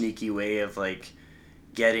it's their sneaky way of like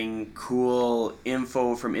getting cool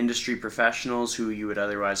info from industry professionals who you would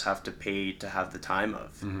otherwise have to pay to have the time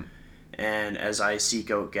of. Mm-hmm. And as I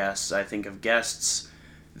seek out guests, I think of guests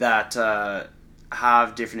that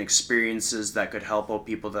have different experiences that could help out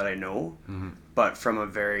people that I know. Mm-hmm. But from a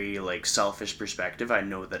very like selfish perspective, I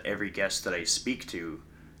know that every guest that I speak to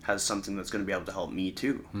has something that's going to be able to help me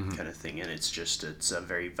too, kind of thing. And it's a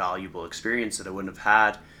very valuable experience that I wouldn't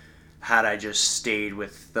have had I just stayed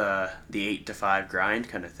with the 8 to 5 grind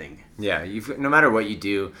kind of thing. Yeah, no matter what you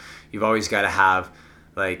do, you've always got to have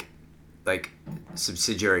like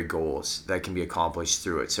subsidiary goals that can be accomplished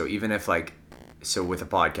through it. So even if like so with a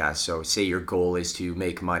podcast, so say your goal is to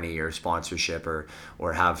make money or sponsorship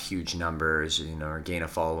or have huge numbers, or gain a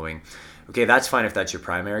following. Okay, that's fine if that's your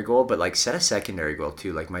primary goal, but like set a secondary goal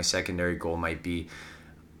too. Like my secondary goal might be,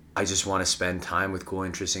 I just want to spend time with cool,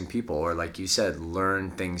 interesting people, or like you said,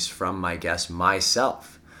 learn things from my guests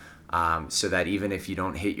myself. So that even if you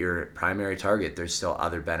don't hit your primary target, there's still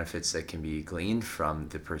other benefits that can be gleaned from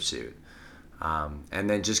the pursuit. And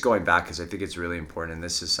then just going back, because I think it's really important, and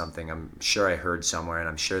this is something I'm sure I heard somewhere, and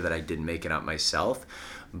I'm sure that I didn't make it up myself,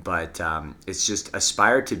 but it's just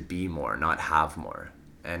aspire to be more, not have more.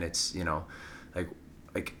 And it's,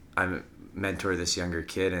 like I'm mentor this younger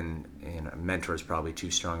kid, and mentor is probably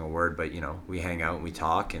too strong a word, but we hang out and we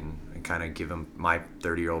talk, and I kind of give him my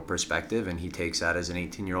 30-year-old perspective, and he takes that as an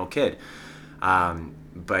 18-year-old kid.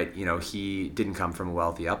 But he didn't come from a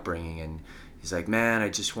wealthy upbringing, and he's like, man, I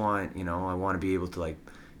just want, I want to be able to like,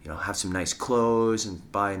 have some nice clothes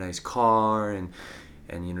and buy a nice car and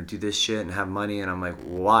do this shit and have money. And I'm like,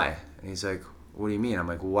 why? And he's like, what do you mean? I'm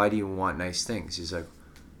like, why do you want nice things? He's like,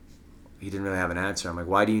 he didn't really have an answer. I'm like,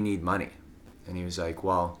 why do you need money? And he was like,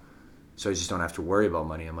 well, so I just don't have to worry about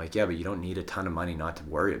money. I'm like, yeah, but you don't need a ton of money not to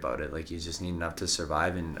worry about it. Like, you just need enough to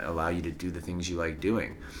survive and allow you to do the things you like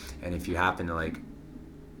doing. And if you happen to like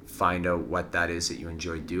find out what that is that you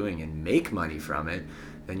enjoy doing and make money from it,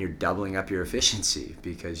 then you're doubling up your efficiency,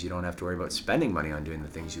 because you don't have to worry about spending money on doing the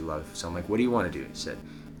things you love. So I'm like, what do you want to do? He said,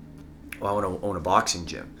 well, I want to own a boxing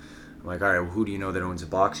gym. I'm like, all right, well, who do you know that owns a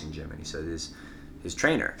boxing gym? And he said, his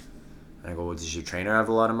trainer. And I go, well, does your trainer have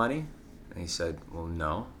a lot of money? And he said, well,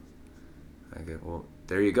 no. I go, well,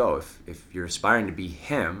 there you go. If you're aspiring to be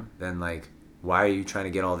him, then like, why are you trying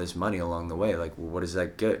to get all this money along the way? Like, well, what is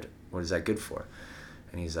that good? What is that good for?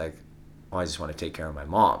 And he's like, well, I just want to take care of my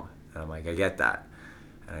mom. And I'm like, I get that.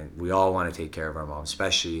 And we all want to take care of our mom,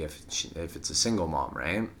 especially if it's a single mom,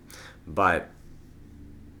 right? But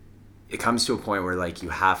it comes to a point where like you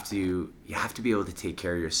have to be able to take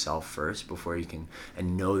care of yourself first before you can,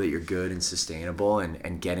 and know that you're good and sustainable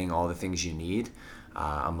and getting all the things you need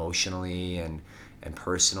emotionally and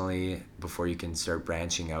personally, before you can start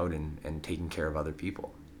branching out and taking care of other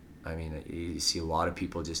people. I mean, you see a lot of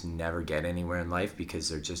people just never get anywhere in life because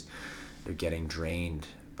they're getting drained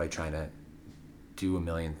by trying to do a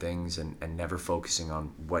million things and never focusing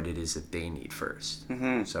on what it is that they need first.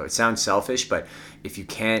 Mm-hmm. So it sounds selfish, but if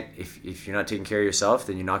you're not taking care of yourself,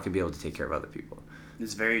 then you're not going to be able to take care of other people.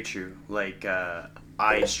 It's very true. Like,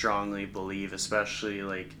 I strongly believe, especially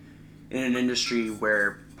like in an industry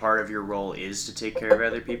where part of your role is to take care of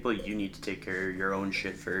other people, you need to take care of your own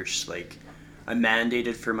shit first. Like, I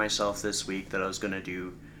mandated for myself this week that I was going to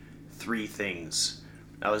do 3 things.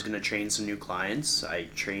 I was going to train some new clients. I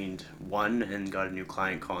trained one and got a new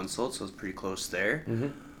client consult, so I was pretty close there. Mm-hmm.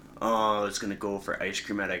 I was going to go for ice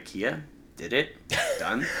cream at IKEA. Did it.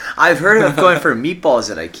 Done. I've heard of going for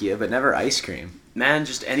meatballs at IKEA, but never ice cream. Man,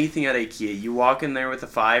 just anything at IKEA. You walk in there with a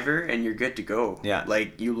 $5 and you're good to go. Yeah.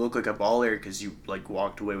 Like, you look like a baller because you like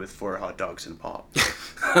walked away with 4 hot dogs and a pop.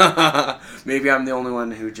 Maybe I'm the only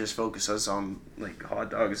one who just focuses on like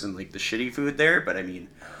hot dogs and like the shitty food there, but I mean,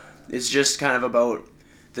 it's just kind of about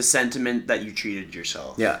the sentiment that you treated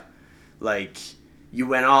yourself. Yeah. Like, you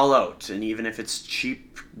went all out, and even if it's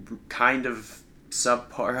cheap, kind of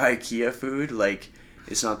subpar IKEA food, like,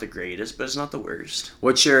 it's not the greatest, but it's not the worst.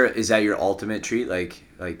 Is that your ultimate treat,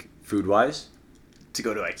 like food wise? To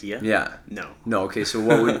go to IKEA? Yeah. No. Okay.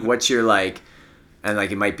 So what's your like, and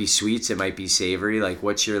like it might be sweets, it might be savory. Like,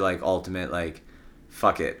 what's your like ultimate like,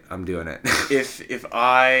 fuck it, I'm doing it. If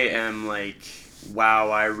I am like, wow,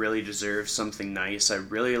 I really deserve something nice, I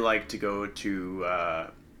really like to go to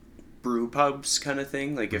brew pubs kind of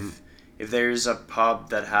thing. Like, mm-hmm. If there's a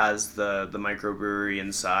pub that has the microbrewery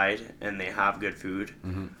inside and they have good food,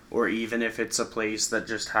 mm-hmm. or even if it's a place that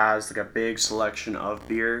just has like a big selection of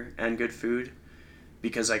beer and good food,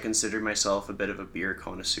 because I consider myself a bit of a beer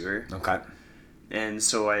connoisseur. Okay. And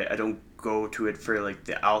so I don't go to it for like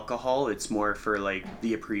the alcohol, it's more for like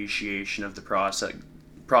the appreciation of the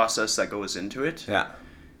process that goes into it. Yeah.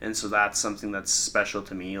 And so that's something that's special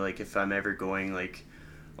to me. Like, if I'm ever going like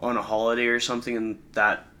on a holiday or something and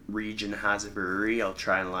that region has a brewery, I'll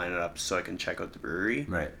try and line it up so I can check out the brewery.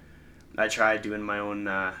 Right. I tried doing my own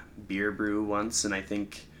beer brew once, and I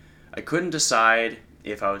think I couldn't decide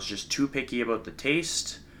if I was just too picky about the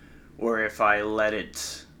taste or if I let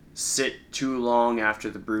it sit too long after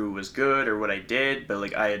the brew was good or what I did. But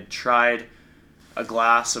like, I had tried a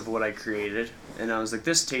glass of what I created and I was like,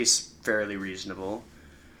 this tastes fairly reasonable,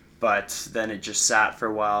 but then it just sat for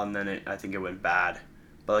a while and then I think it went bad.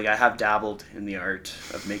 But like, I have dabbled in the art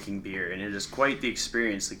of making beer, and it is quite the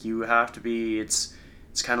experience. Like, you have to be, it's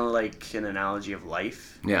it's kind of like an analogy of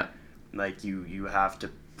life. Yeah. Like you have to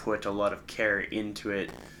put a lot of care into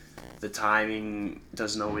it. The timing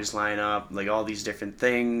doesn't always line up. Like all these different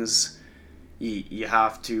things, you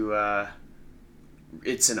have to.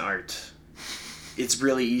 It's an art. It's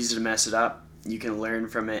really easy to mess it up. You can learn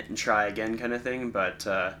from it and try again, kind of thing. But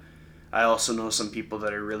I also know some people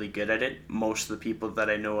that are really good at it. Most of the people that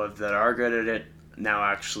I know of that are good at it now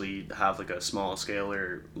actually have like a small scale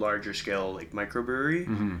or larger scale like microbrewery.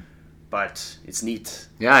 Mm-hmm. But it's neat.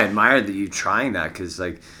 Yeah, I admire that you trying that, because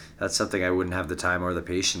like that's something I wouldn't have the time or the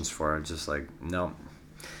patience for. I'm just like, no.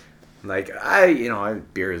 Like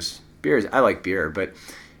beer is I like beer, but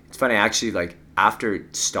it's funny actually. Like after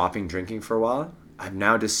stopping drinking for a while, I've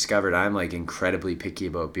now discovered I'm like incredibly picky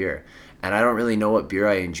about beer, and I don't really know what beer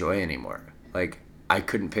I enjoy anymore. Like I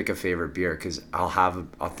couldn't pick a favorite beer because I'll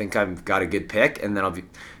think I've got a good pick, and then I'll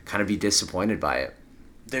kind of be disappointed by it.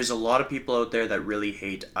 There's a lot of people out there that really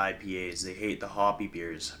hate IPAs. They hate the hoppy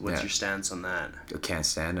beers. What's your stance on that? I can't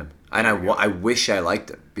stand them. And I wish I liked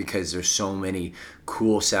them, because there's so many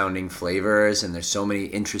cool sounding flavors and there's so many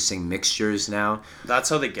interesting mixtures now. That's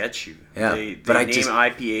how they get you. Yeah. They name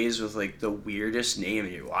IPAs with like the weirdest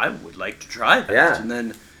name. I would like to try that. Yeah. And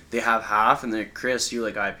then they have half and they're, Chris, you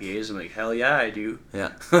like IPAs? I'm like, hell yeah, I do.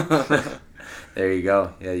 Yeah. There you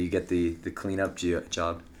go. Yeah, you get the cleanup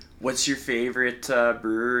job. What's your favorite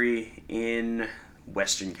brewery in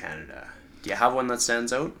Western Canada? Do you have one that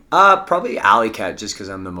stands out? Probably Alley Cat, just because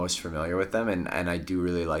I'm the most familiar with them, and I do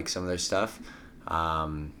really like some of their stuff.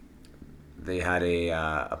 They had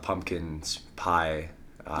a pumpkin pie.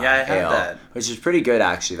 I had that, which is pretty good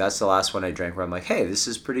actually. That's the last one I drank where I'm like, hey, this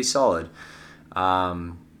is pretty solid.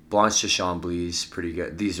 Blanche de Chambly is pretty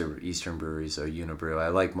good. These are Eastern breweries, so Unibrew. I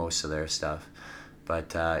like most of their stuff,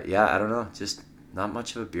 but I don't know, just not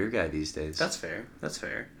much of a beer guy these days. That's fair.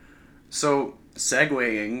 So,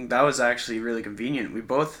 segueing, that was actually really convenient. We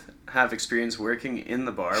both have experience working in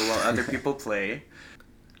the bar while other people play.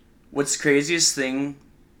 What's the craziest thing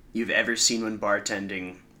you've ever seen when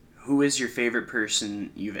bartending? Who is your favorite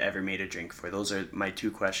person you've ever made a drink for? Those are my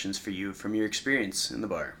two questions for you from your experience in the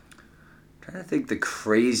bar. I'm trying to think the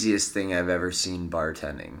craziest thing I've ever seen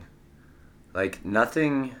bartending. Like,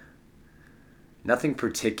 nothing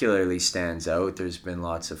particularly stands out. There's been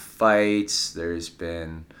lots of fights. There's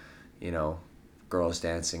been, girls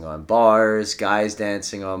dancing on bars, guys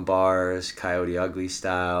dancing on bars, Coyote Ugly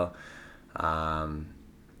style. Back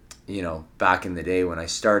in the day when I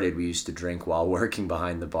started, we used to drink while working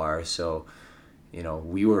behind the bar. So,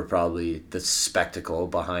 we were probably the spectacle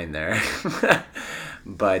behind there.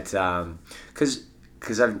 But,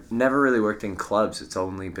 because I've never really worked in clubs. It's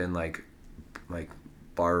only been like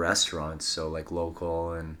bar restaurants, so like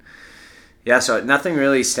local, and so nothing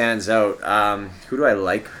really stands out. Who do I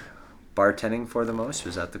like bartending for the most?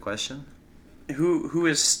 Was that the question? Who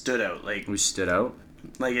has stood out? Like, who stood out?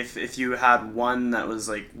 Like if you had one that was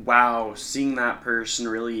like, wow, seeing that person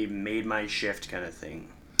really made my shift, kind of thing.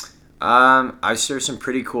 I serve some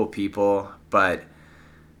pretty cool people, but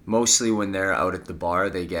mostly when they're out at the bar,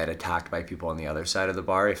 they get attacked by people on the other side of the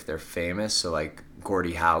bar if they're famous. So like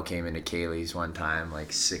Gordie Howe came into Kaylee's one time,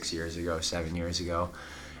 like 7 years ago,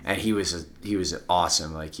 and he was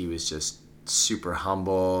awesome. Like he was just super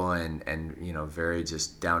humble and very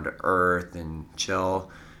just down to earth and chill.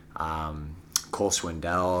 Cole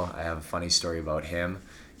Swindell, I have a funny story about him.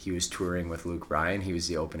 He was touring with Luke Bryan. He was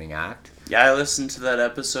the opening act. Yeah, I listened to that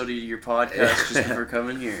episode of your podcast just before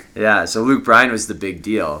coming here. Yeah, so Luke Bryan was the big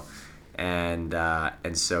deal. And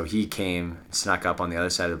so he came, snuck up on the other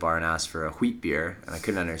side of the bar and asked for a wheat beer. And I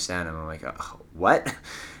couldn't understand him. I'm like, oh, what?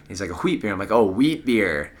 He's like, a wheat beer. I'm like, oh, wheat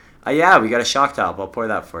beer. Oh, yeah, we got a shock top. I'll pour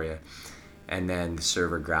that for you. And then the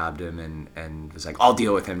server grabbed him and was like, I'll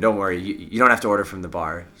deal with him. Don't worry. You don't have to order from the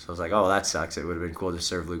bar. So I was like, oh, that sucks. It would have been cool to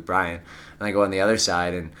serve Luke Bryan. And I go on the other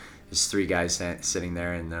side, and there's three guys sitting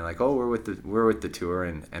there, and they're like, oh, we're with the tour.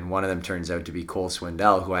 And one of them turns out to be Cole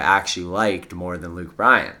Swindell, who I actually liked more than Luke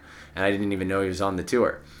Bryan. And I didn't even know he was on the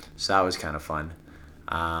tour. So that was kind of fun.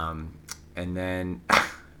 And then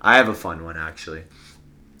I have a fun one, actually.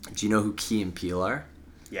 Do you know who Key and Peele are?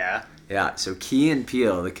 Yeah. Yeah, so Key and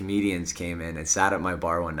Peele, the comedians, came in and sat at my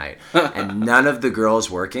bar one night. And none of the girls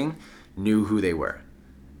working knew who they were.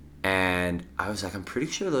 And I was like, I'm pretty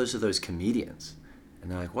sure those are those comedians.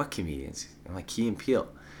 And they're like, what comedians? I'm like, Key and Peele.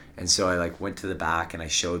 And so I went to the back and I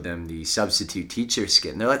showed them the substitute teacher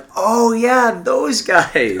skit. And they're like, oh, yeah, those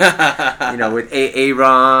guys. With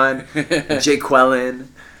Aaron, Jake Quellen.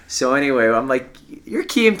 So anyway, I'm like, you're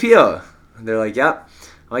Key and Peele. And they're like, yep.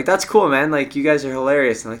 I'm like, that's cool, man. Like, you guys are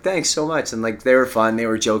hilarious. And I'm like, thanks so much. And they were fun. They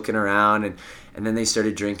were joking around. And then they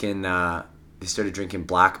started drinking they started drinking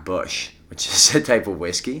Black Bush, which is a type of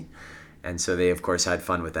whiskey. And so they, of course, had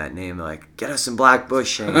fun with that name. They're like, get us some Black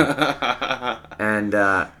Bush, Shane. And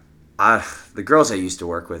the girls I used to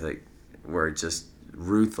work with were just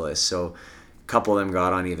ruthless. So a couple of them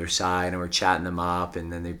got on either side and were chatting them up.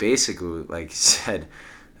 And then they basically like said,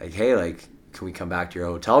 like, hey, like, can we come back to your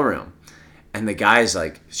hotel room? And the guys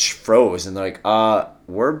like froze and they're like,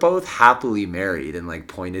 we're both happily married, and like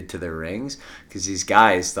pointed to their rings, because these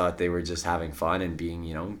guys thought they were just having fun and being,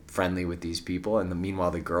 you know, friendly with these people. And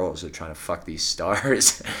meanwhile, the girls are trying to fuck these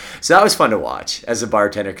stars. So that was fun to watch as a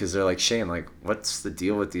bartender, because they're like, Shane, like, what's the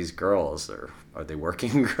deal with these girls? Or are they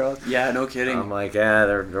working girls? Yeah, no kidding. I'm like, yeah,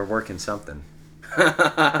 they're working something.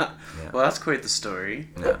 Yeah. Well, that's quite the story.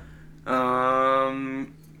 Yeah.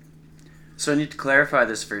 So I need to clarify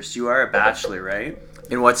this first. You are a bachelor, right?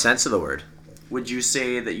 In what sense of the word? Would you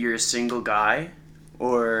say that you're a single guy,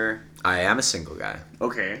 or? I am a single guy.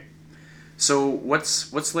 Okay. So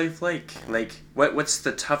what's life like? Like, what's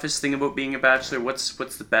the toughest thing about being a bachelor? What's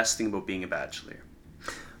the best thing about being a bachelor?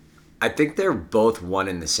 I think they're both one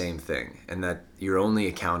and the same thing, and that you're only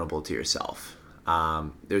accountable to yourself.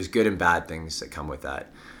 There's good and bad things that come with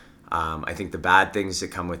that. I think the bad things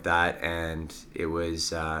that come with that, and it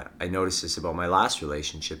was, I noticed this about my last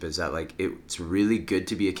relationship, is that like it's really good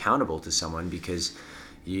to be accountable to someone, because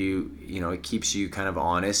you know, it keeps you kind of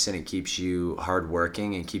honest, and it keeps you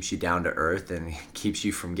hardworking, and keeps you down to earth, and it keeps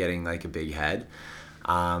you from getting like a big head.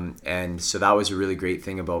 And so that was a really great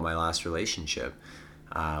thing about my last relationship.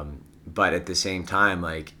 But at the same time,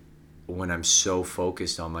 like when I'm so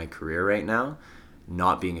focused on my career right now,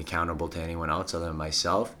 not being accountable to anyone else other than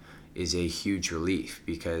myself is a huge relief,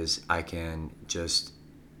 because I can just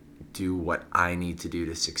do what I need to do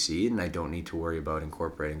to succeed, and I don't need to worry about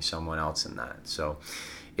incorporating someone else in that. So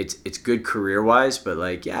it's good career-wise, but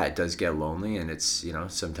like, yeah, it does get lonely, and it's, you know,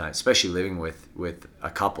 sometimes, especially living with a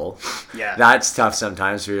couple, yeah, that's tough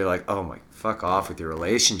sometimes, where you're like, oh my, fuck off with your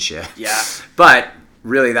relationship. Yeah. But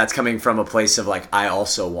really that's coming from a place of like, I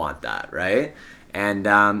also want that, right? And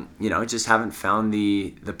you know, just haven't found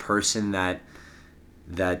the person that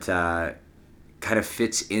kind of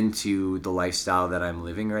fits into the lifestyle that I'm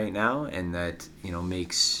living right now, and that, you know,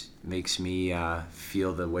 makes me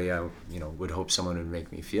feel the way I, you know, would hope someone would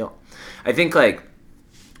make me feel. I think like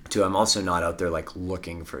too, I'm also not out there like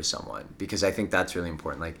looking for someone, because I think that's really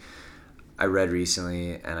important. Like I read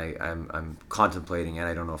recently, and I'm contemplating it,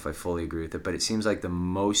 I don't know if I fully agree with it, but it seems like the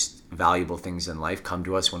most valuable things in life come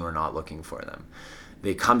to us when we're not looking for them.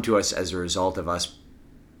 They come to us as a result of us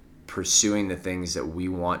pursuing the things that we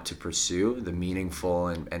want to pursue, the meaningful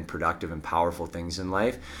and productive and powerful things in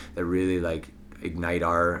life that really like ignite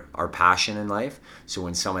our passion in life. So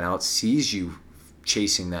when someone else sees you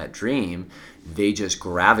chasing that dream, they just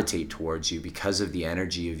gravitate towards you because of the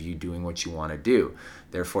energy of you doing what you want to do.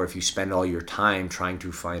 Therefore, if you spend all your time trying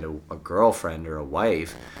to find a girlfriend or a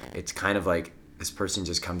wife, it's kind of like this person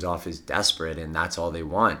just comes off as desperate, and that's all they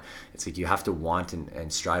want. It's like you have to want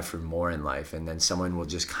and strive for more in life, and then someone will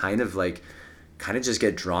just kind of just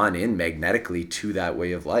get drawn in magnetically to that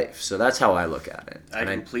way of life. So that's how I look at it. I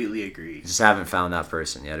completely agree. Just haven't found that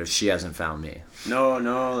person yet, or she hasn't found me. No,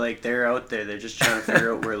 like they're out there. They're just trying to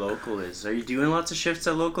figure out where local is. Are you doing lots of shifts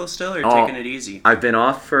at local still, or taking it easy? I've been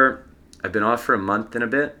off for a month and a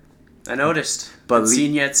bit. I noticed. But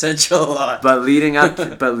seen you at Central a lot. But leading up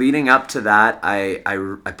to that,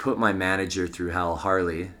 I put my manager through hell,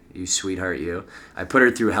 Harley. You sweetheart, you. I put her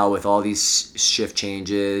through hell with all these shift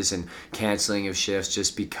changes and canceling of shifts,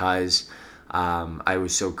 just because I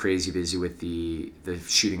was so crazy busy with the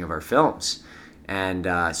shooting of our films.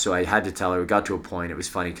 And so I had to tell her. We got to a point, it was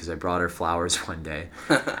funny because I brought her flowers one day,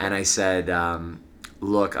 and I said,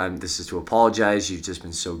 look, this is to apologize. You've just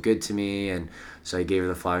been so good to me. And so I gave her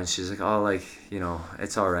the flowers, and she's like, oh, like, you know,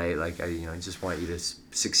 it's all right. Like, I just want you to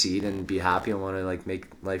succeed and be happy. I want to like make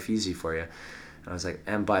life easy for you. And I was like,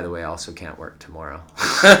 and by the way, I also can't work tomorrow.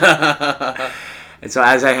 And so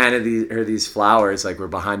as I handed her these flowers, like we're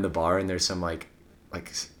behind the bar, and there's some like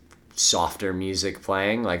softer music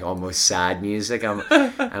playing, like almost sad music. And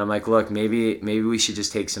I'm like, look, maybe we should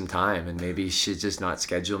just take some time, and maybe you should just not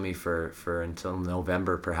schedule me for until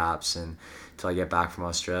November perhaps, and until I get back from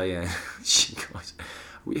Australia. And she goes,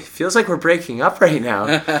 it feels like we're breaking up right now.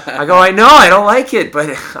 I go, I know, I don't like it, but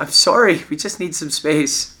I'm sorry, we just need some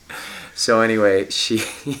space. So anyway,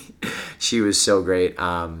 she was so great.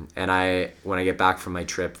 And when I get back from my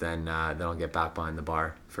trip, then I'll get back behind the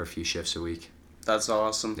bar for a few shifts a week. That's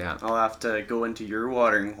awesome. Yeah. I'll have to go into your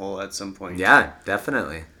watering hole at some point. Yeah,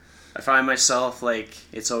 definitely. I find myself like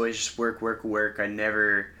it's always just work. I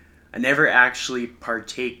never actually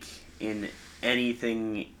partake in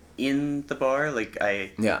anything in the bar. Like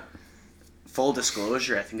Yeah. full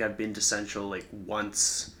disclosure, I think I've been to Central like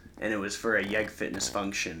once, and it was for a Yeg Fitness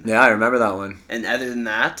function. Yeah, I remember that one. And other than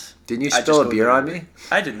that, Didn't you I spill just a go beer there. on me?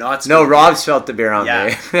 I did not spill No, beer. Rob spilled the beer on Yeah.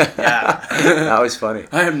 me. Yeah. That was funny.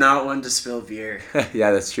 I am not one to spill beer.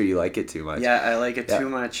 Yeah, that's true. You like it too much. Yeah, I like it Yeah. too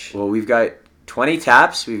much. Well, we've got 20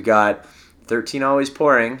 taps. We've got 13 always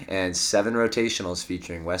pouring and 7 rotationals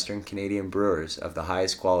featuring Western Canadian brewers of the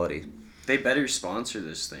highest quality. They better sponsor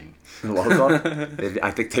this thing. Local?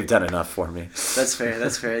 I think they've done enough for me. That's fair.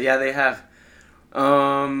 That's fair. Yeah, they have.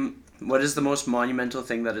 What is the most monumental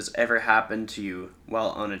thing that has ever happened to you while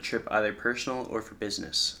on a trip, either personal or for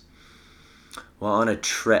business? Well, on a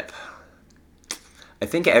trip, I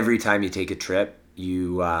think every time you take a trip,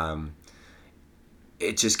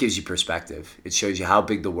 it just gives you perspective. It shows you how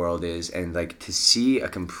big the world is, and like to see a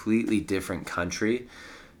completely different country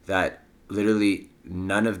that literally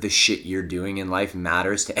none of the shit you're doing in life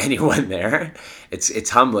matters to anyone there. It's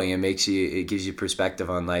humbling. It gives you perspective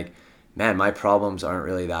on like, man, my problems aren't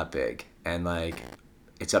really that big, and like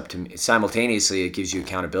it's up to me. Simultaneously, it gives you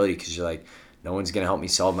accountability because you're like, no one's gonna help me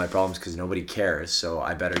solve my problems because nobody cares. So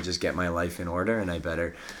I better just get my life in order, and I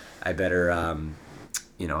better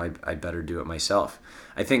do it myself.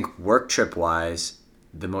 I think work trip wise,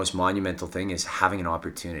 the most monumental thing is having an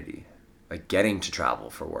opportunity, like getting to travel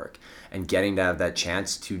for work and getting to have that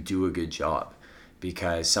chance to do a good job,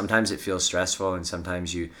 because sometimes it feels stressful, and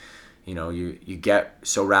sometimes you get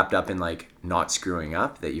so wrapped up in like not screwing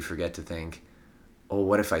up that you forget to think, oh,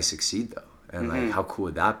 what if I succeed though? And like, how cool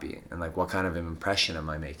would that be? And like, what kind of an impression am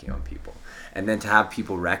I making on people? And then to have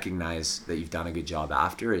people recognize that you've done a good job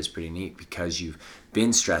after is pretty neat, because you've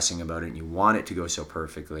been stressing about it and you want it to go so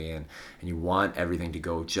perfectly, and you want everything to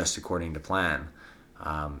go just according to plan.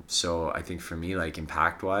 So I think for me, like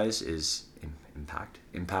impact wise is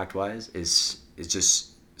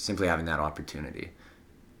just simply having that opportunity.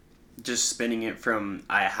 Just spinning it from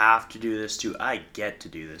I have to do this to I get to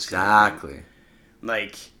do this. Kind of Exactly. thing.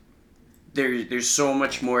 Like there's so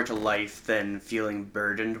much more to life than feeling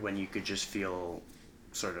burdened, when you could just feel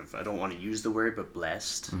sort of, I don't want to use the word, but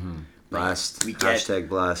blessed. Mm-hmm. Like, Blessed. Hashtag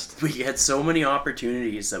blessed. We get so many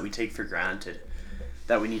opportunities that we take for granted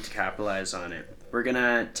that we need to capitalize on it. We're going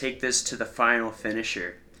to take this to the final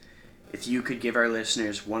finisher. If you could give our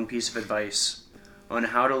listeners one piece of advice on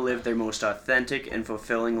how to live their most authentic and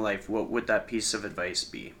fulfilling life, what would that piece of advice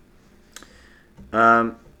be?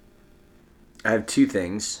 I have 2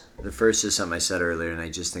 things. The first is something I said earlier, and I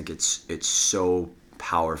just think it's so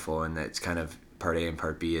powerful, and it's kind of part A and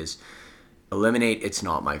part B is eliminate "it's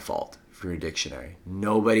not my fault" from your dictionary.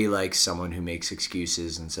 Nobody likes someone who makes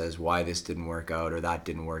excuses and says why this didn't work out or that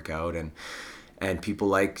didn't work out, and people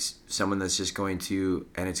like someone that's just going to,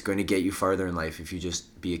 and it's going to get you farther in life if you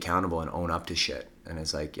just be accountable and own up to shit. And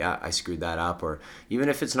it's like, yeah, I screwed that up, or even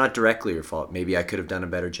if it's not directly your fault, maybe I could have done a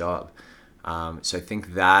better job. So I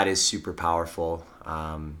think that is super powerful.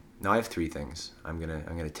 Now I have 3 things. I'm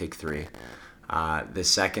gonna take 3. The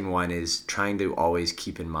second one is trying to always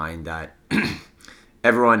keep in mind that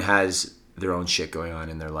everyone has their own shit going on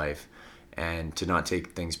in their life, and to not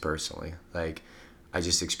take things personally. Like, I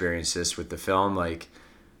just experienced this with the film, like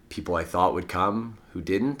people I thought would come who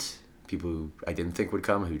didn't, people who I didn't think would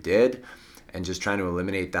come who did, and just trying to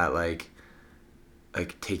eliminate that like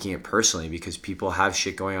taking it personally, because people have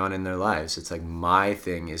shit going on in their lives. It's like, my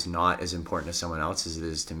thing is not as important to someone else as it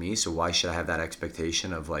is to me, so why should I have that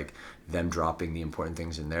expectation of like them dropping the important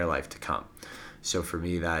things in their life to come? So for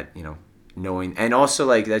me, that, knowing, and also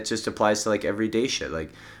like that just applies to like everyday shit,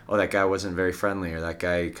 like, oh, that guy wasn't very friendly, or that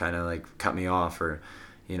guy kind of like cut me off, or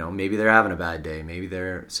maybe they're having a bad day, maybe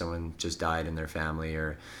someone just died in their family,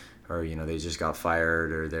 or they just got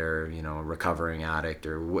fired, or they're a recovering addict,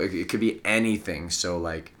 or it could be anything. So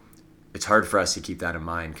like, it's hard for us to keep that in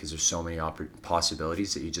mind, because there's so many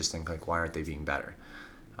possibilities that you just think like, why aren't they being better?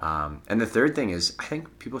 And the third thing is, I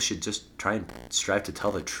think people should just try and strive to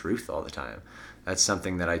tell the truth all the time. That's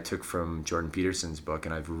something that I took from Jordan Peterson's book,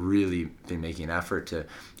 and I've really been making an effort to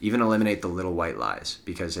even eliminate the little white lies,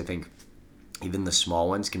 because I think even the small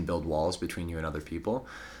ones can build walls between you and other people,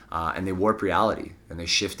 and they warp reality, and they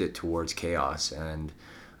shift it towards chaos. And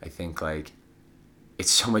I think like, it's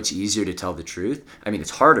so much easier to tell the truth. I mean, it's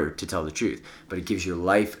harder to tell the truth, but it gives your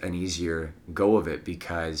life an easier go of it,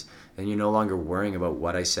 because then you're no longer worrying about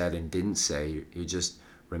what I said and didn't say. You just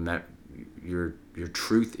remember your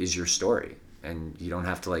truth is your story, and you don't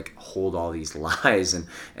have to like hold all these lies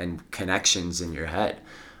and connections in your head.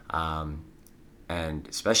 And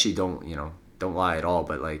especially don't lie at all.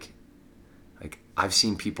 But like I've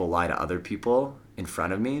seen people lie to other people in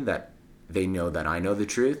front of me that they know that I know the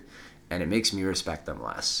truth, and it makes me respect them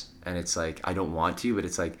less. And it's like, I don't want to, but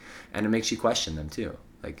it's like, and it makes you question them too.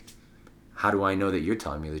 Like, how do I know that you're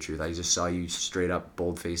telling me the truth? I just saw you straight up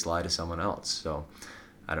bold-faced lie to someone else. So,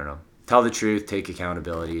 I don't know. Tell the truth, take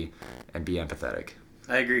accountability, and be empathetic.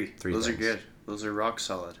 I agree. Those are things. good. Those are rock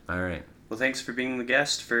solid. All right. Well, thanks for being the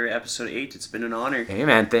guest for episode 8. It's been an honor. Hey,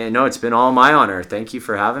 man. No, it's been all my honor. Thank you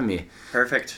for having me. Perfect.